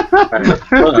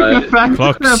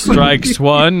 Clock strikes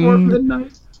 1.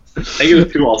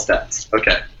 -2 all stats.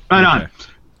 Okay. Right on.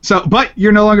 So, but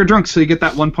you're no longer drunk, so you get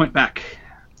that 1 point back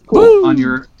on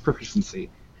your proficiency.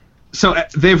 So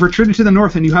they've retreated to the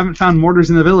north, and you haven't found mortars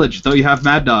in the village, though you have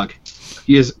Mad Dog.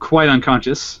 He is quite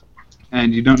unconscious,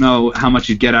 and you don't know how much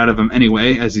you'd get out of him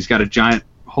anyway, as he's got a giant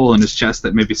hole in his chest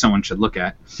that maybe someone should look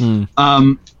at. But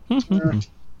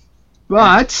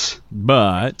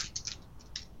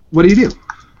what do?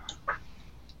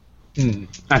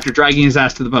 After dragging his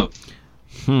ass to the boat?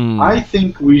 I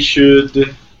think we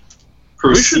should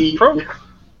proceed.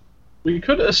 We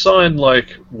could assign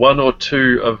like 1 or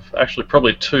 2 of, actually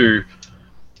probably 2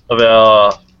 of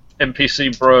our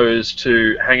NPC bros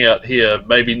to hang out here.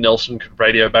 Maybe Nelson could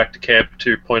radio back to camp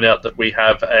to point out that we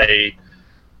have a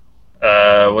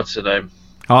what's her name?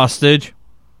 Hostage?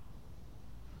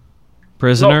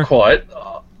 Prisoner? Not quite.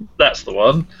 That's the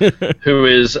one. Who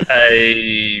is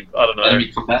a, I don't know,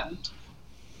 Enemy combatant?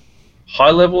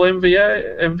 high-level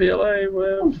MVLA?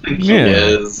 Well, He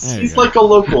is. He's like a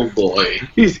local boy.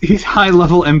 He's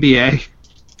high-level MBA.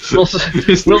 We'll say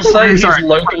he's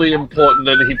locally important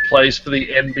and he plays for the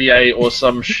NBA or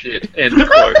some shit. End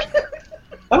quote.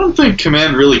 I don't think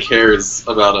Command really cares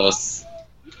about us.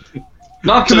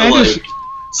 Not Command to, is, like,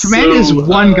 Command is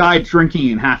one guy drinking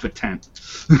in half a tent.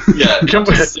 Yeah. Can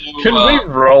we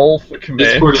roll for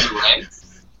Command?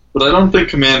 Ranks, but I don't think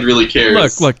Command really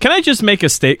cares. Look, can I just make a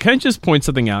can I just point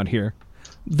something out here?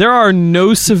 There are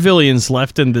no civilians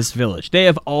left in this village. They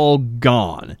have all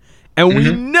gone. And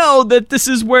we know that this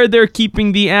is where they're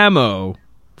keeping the ammo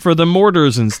for the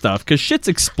mortars and stuff, because shit's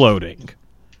exploding.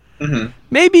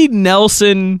 Maybe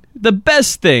Nelson, the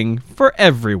best thing for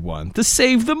everyone, to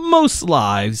save the most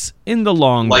lives in the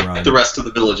long run. Like the rest of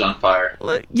the village on fire.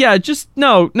 Yeah,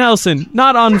 Nelson,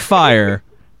 not on fire.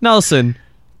 Nelson,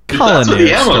 call an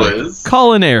airstrike.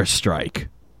 Call an airstrike.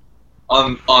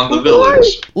 On the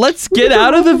village. Let's get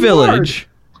out of the village.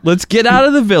 Let's get out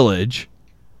of the village.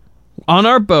 On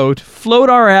our boat, float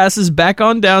our asses back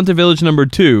on down to village number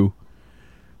 2,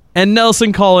 and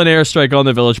Nelson call an airstrike on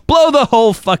the village. Blow the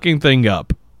whole fucking thing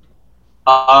up.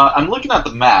 I'm looking at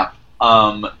the map.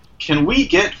 Can we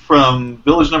get from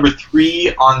village number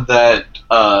 3 on that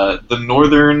the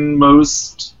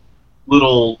northernmost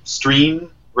little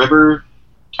river,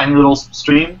 tiny little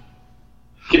stream?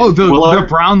 The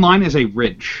brown line is a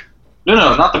ridge.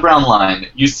 No, not the brown line.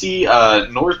 You see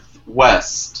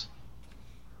northwest.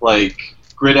 Like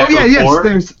Grid Echo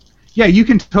 4? Yes, you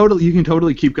can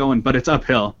totally keep going, but it's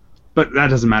uphill. But that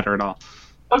doesn't matter at all.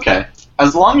 Okay.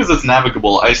 As long as it's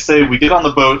navigable, I say we get on the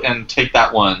boat and take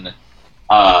that one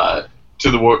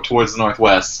towards the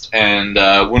northwest, and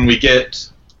when we get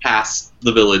past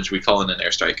the village, we call in an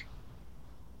airstrike.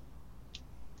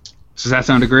 Does that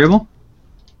sound agreeable?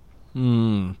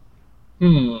 I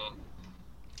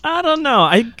don't know.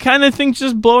 I kind of think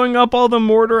just blowing up all the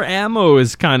mortar ammo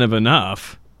is kind of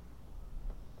enough.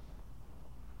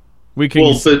 We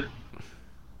can.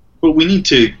 But we need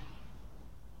to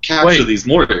capture these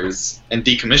mortars and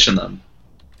decommission them,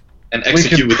 and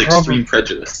execute with extreme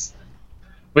prejudice.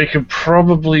 We could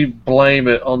probably blame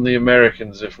it on the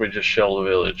Americans if we just shell the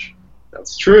village.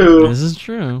 That's true. This is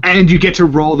true. And you get to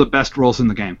roll the best rolls in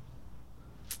the game.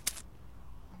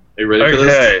 Are you ready for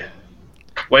this?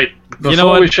 Wait. You know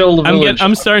what? We shell the village,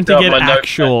 I'm starting to get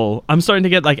actual. I'm starting to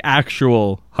get like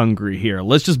actual hungry here.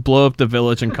 Let's just blow up the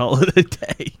village and call it a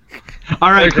day.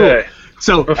 All right, cool.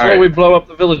 So before we blow up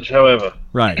the village, however,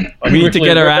 right, we need to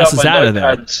get our asses out of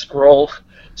there.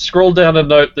 Scroll down a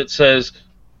note that says,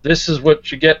 "This is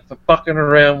what you get for fucking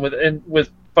around with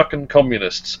fucking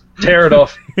communists. Tear it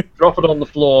off, drop it on the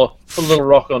floor, put a little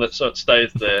rock on it so it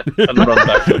stays there, and run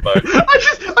back to the boat."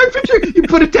 I picture you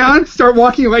put it down, start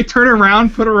walking away, turn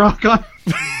around, put a rock on.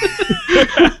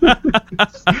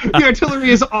 The artillery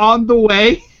is on the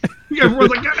way. Everyone's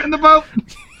like, get in the boat.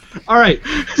 All right,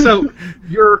 so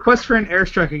your request for an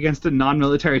airstrike against a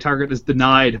non-military target is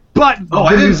denied, but... I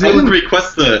didn't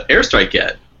request the airstrike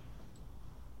yet.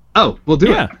 Oh, we'll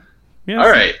do it. Yeah, all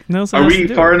right. Are we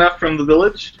far enough from the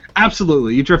village?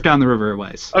 Absolutely. You drift down the river a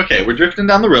ways. Okay, we're drifting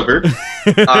down the river.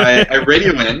 I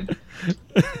radio in,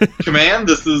 Command,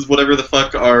 this is whatever the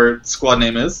fuck our squad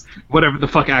name is. Whatever the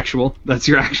fuck actual. That's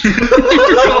your actual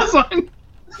call sign.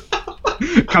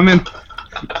 Come in.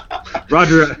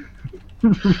 Roger.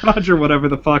 Roger, whatever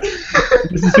the fuck.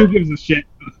 This is who gives a shit.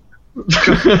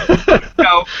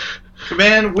 No.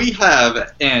 Command, we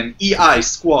have an EI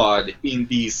squad in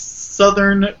the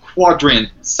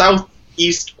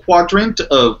southeast quadrant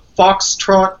of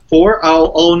Foxtrot 4.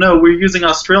 Oh no, we're using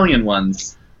Australian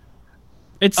ones.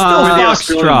 It's still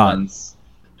Foxtrot.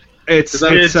 It's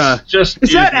just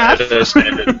is that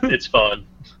standard. It's fine.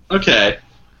 Okay.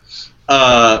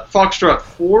 Foxtrot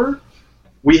 4,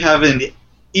 we have an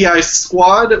EI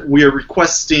squad. We are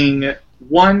requesting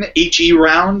 1 HE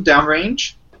round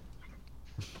downrange.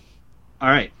 All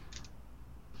right.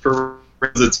 For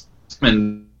its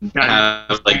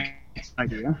have like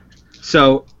idea.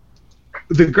 So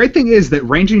the great thing is that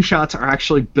ranging shots are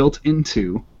actually built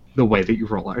into the way that you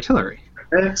roll artillery.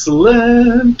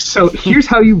 Excellent. So here's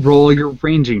how you roll your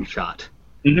ranging shot.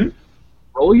 Mm-hmm.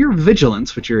 Roll your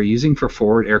vigilance, which you're using for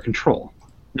forward air control.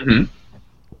 Mm-hmm.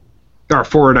 Or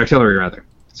forward artillery, rather.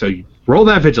 So you roll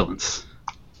that vigilance.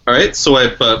 All right, so I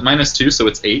have -2, so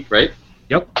it's 8, right?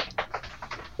 Yep.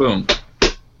 Boom.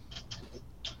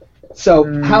 So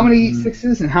how many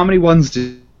 6s and how many 1s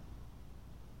did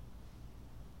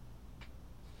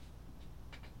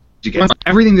you get?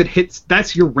 Everything that hits,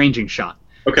 that's your ranging shot.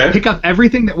 Okay. Pick up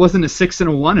everything that wasn't a 6 and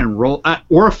a 1 and roll,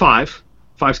 or a 5.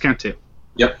 5s count too.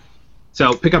 Yep.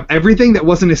 So pick up everything that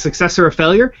wasn't a success or a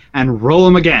failure and roll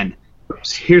them again.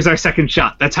 Here's our second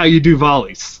shot. That's how you do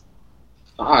volleys.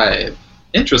 5.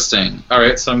 Interesting. All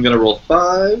right, so I'm going to roll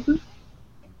 5.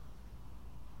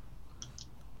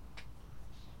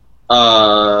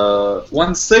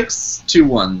 1 6, 2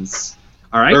 1s.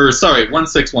 All right. Or sorry, 1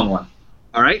 6, 1 1.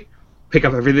 All right. Pick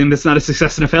up everything that's not a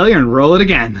success and a failure and roll it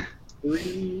again.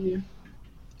 3.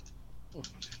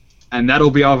 And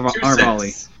that'll be our 2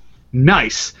 volley. 6.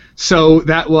 Nice. So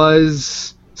that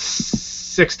was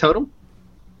 6 total?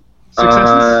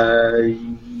 Successes?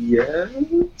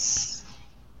 Yes.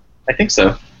 I think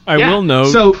so. I will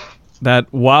note So that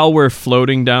while we're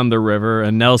floating down the river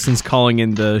and Nelson's calling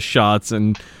in the shots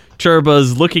and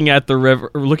Churba's looking at the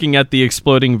river, looking at the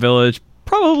exploding village,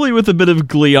 probably with a bit of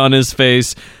glee on his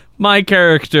face, my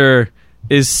character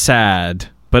is sad,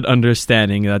 but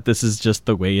understanding that this is just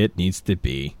the way it needs to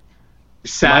be.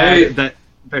 sad that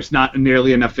there's not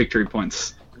nearly enough victory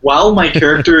points. While my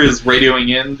character is radioing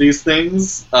in these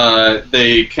things,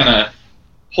 they kind of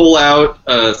pull out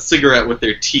a cigarette with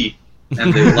their teeth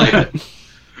and they light it.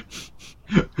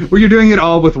 Well, you're doing it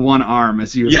all with one arm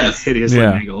as you Yes. hideously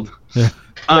Yeah. mangled. Yeah.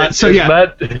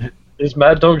 Is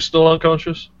Mad Dog still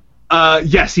unconscious?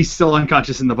 Yes, he's still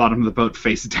unconscious in the bottom of the boat,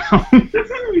 face down.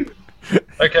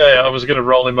 Okay, I was going to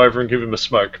roll him over and give him a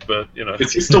smoke, but, you know,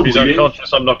 Is he still if he's bleeding?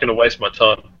 unconscious, I'm not going to waste my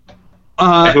time.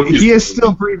 hope he's He is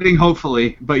still breathing,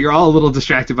 hopefully, but you're all a little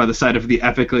distracted by the sight of the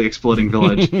epically exploding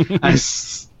village.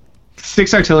 As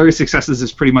 6 artillery successes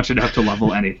is pretty much enough to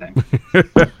level anything.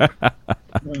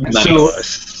 Nice. So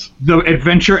the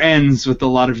adventure ends with a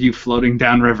lot of you floating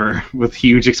downriver with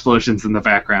huge explosions in the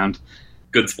background.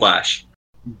 Good splash.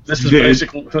 This is The-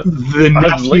 basically... The I'm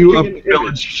nephew of linking the an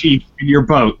village image. chief in your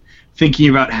boat, thinking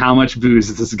about how much booze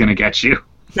this is going to get you.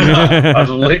 I've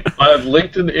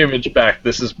linked an image back.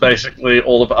 This is basically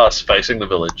all of us facing the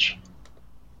village.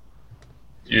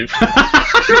 You...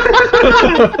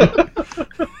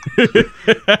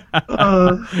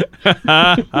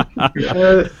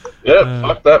 Yeah,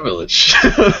 fuck that village.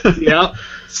 Yeah.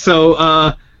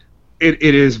 So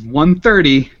it is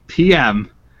 1:30 p.m.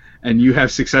 and you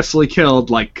have successfully killed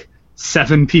like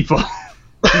 7 people.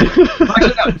 Actually,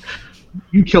 no.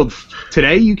 You killed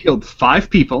 5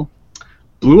 people,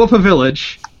 blew up a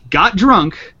village, got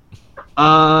drunk,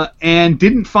 and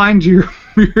didn't find your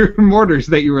mortars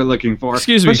that you were looking for.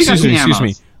 Excuse me, But you got excuse me, the excuse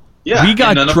me. ammos. Yeah, We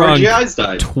got and none drunk of our GIs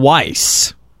died.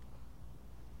 Twice.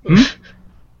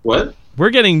 What?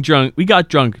 We're getting drunk. We got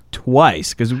drunk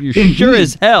twice because you're Indeed. sure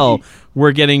as hell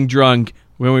we're getting drunk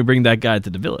when we bring that guy to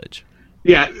the village.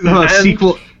 Yeah, the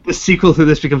sequel to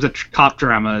this becomes a cop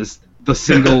drama as the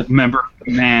single member of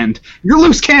command. You're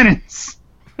loose cannons!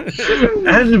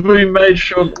 And we made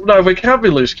sure... No, we can't be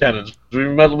loose cannons. We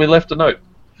left a note.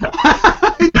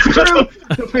 It's true!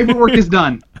 The paperwork is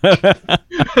done.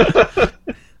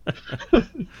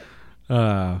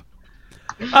 That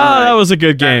was a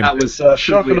good game. That was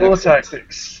Shock and awe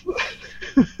tactics.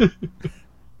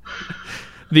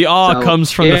 The awe So,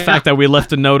 comes from the yeah. fact that we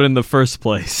left a note in the first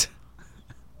place.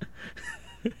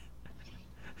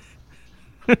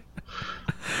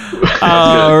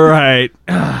 All right.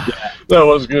 That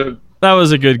was good. That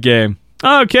was a good game.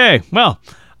 Okay, well,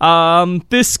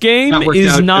 This game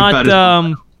is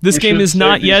not. This game is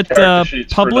not yet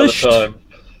published.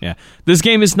 Yeah, this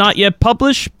game is not yet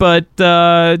published, but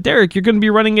Derek, you're going to be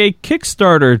running a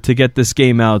Kickstarter to get this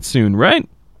game out soon, right?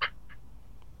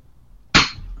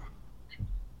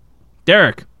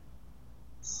 Derek.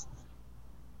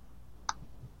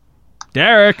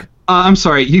 I'm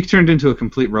sorry, you turned into a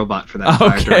complete robot for that.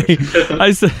 Okay,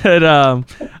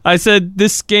 I said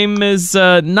this game is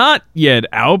not yet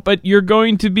out, but you're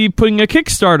going to be putting a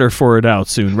Kickstarter for it out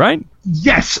soon, right?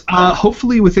 Yes,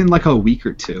 hopefully within like a week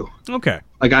or two. Okay,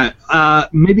 like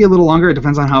maybe a little longer. It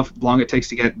depends on how long it takes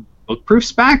to get book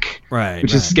proofs back, right?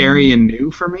 Which is scary and new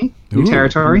for me, new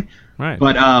territory. Right,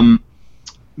 but I'm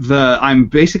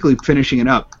basically finishing it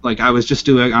up. Like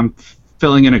I'm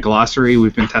filling in a glossary.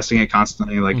 We've been testing it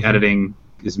constantly. Like editing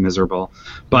is miserable,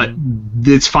 but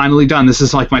it's finally done. This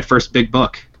is like my first big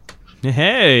book.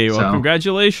 Hey, well,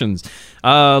 congratulations.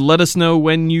 Let us know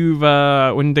when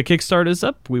when the Kickstarter is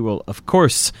up. We will, of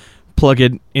course, plug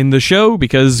it in the show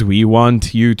because we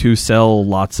want you to sell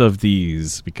lots of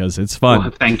these because it's fun.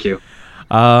 Well, thank you.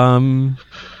 And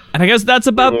I guess that's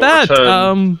about that.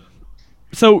 When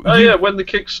the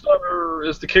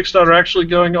Kickstarter actually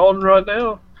going on right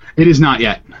now? It is not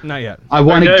yet. Not yet. I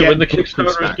want to get when the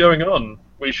Kickstarter is going on.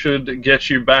 We should get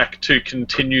you back to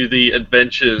continue the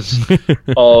adventures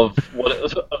of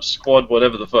Squad,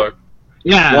 whatever the fuck.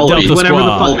 Yeah, Delta whatever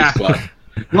Squad. the fuck.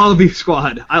 Wallaby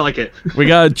Squad. I like it. We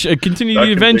got to continue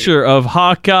the adventure of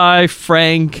Hawkeye,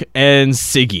 Frank, and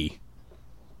Siggy.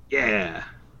 Yeah.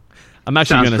 I'm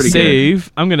actually going to save.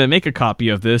 Good. I'm going to make a copy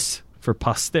of this for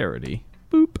posterity.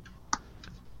 Boop.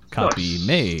 Copy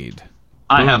made.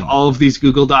 I have all of these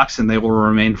Google Docs, and they will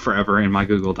remain forever in my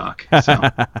Google Doc. So.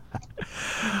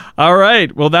 All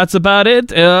right. Well, that's about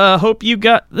it. Hope you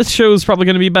got... This show is probably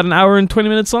going to be about an hour and 20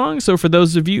 minutes long, so for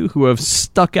those of you who have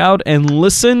stuck out and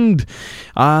listened,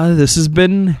 this has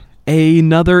been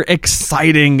another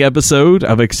exciting episode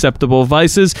of Acceptable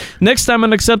Vices. Next time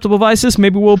on Acceptable Vices,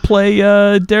 maybe we'll play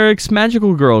Derek's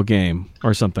Magical Girl game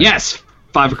or something. Yes!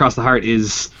 Five Across the Heart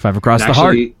is... Five Across the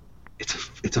Heart.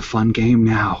 It's a fun game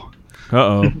now.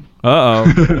 But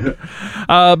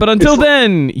until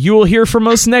then, you will hear from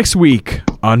us next week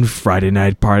on Friday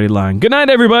Night Party Line. Good night,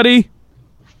 everybody.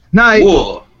 Night.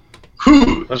 Whoa.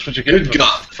 That's what you get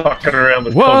for fucking around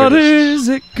with What communists. is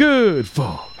it good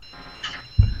for?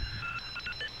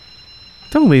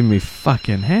 Don't leave me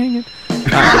fucking hanging.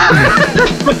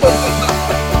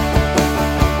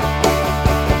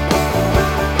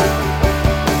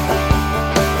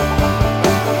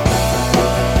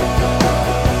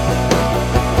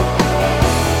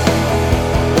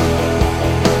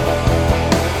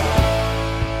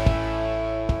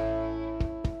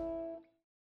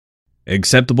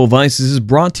 Acceptable Vices is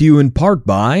brought to you in part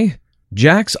by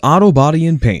Jack's Auto Body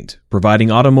and Paint,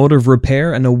 providing automotive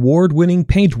repair and award-winning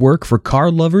paintwork for car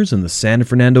lovers in the San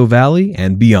Fernando Valley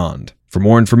and beyond. For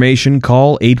more information,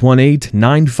 call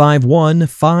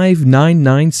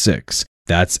 818-951-5996.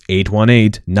 That's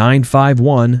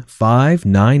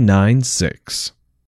 818-951-5996.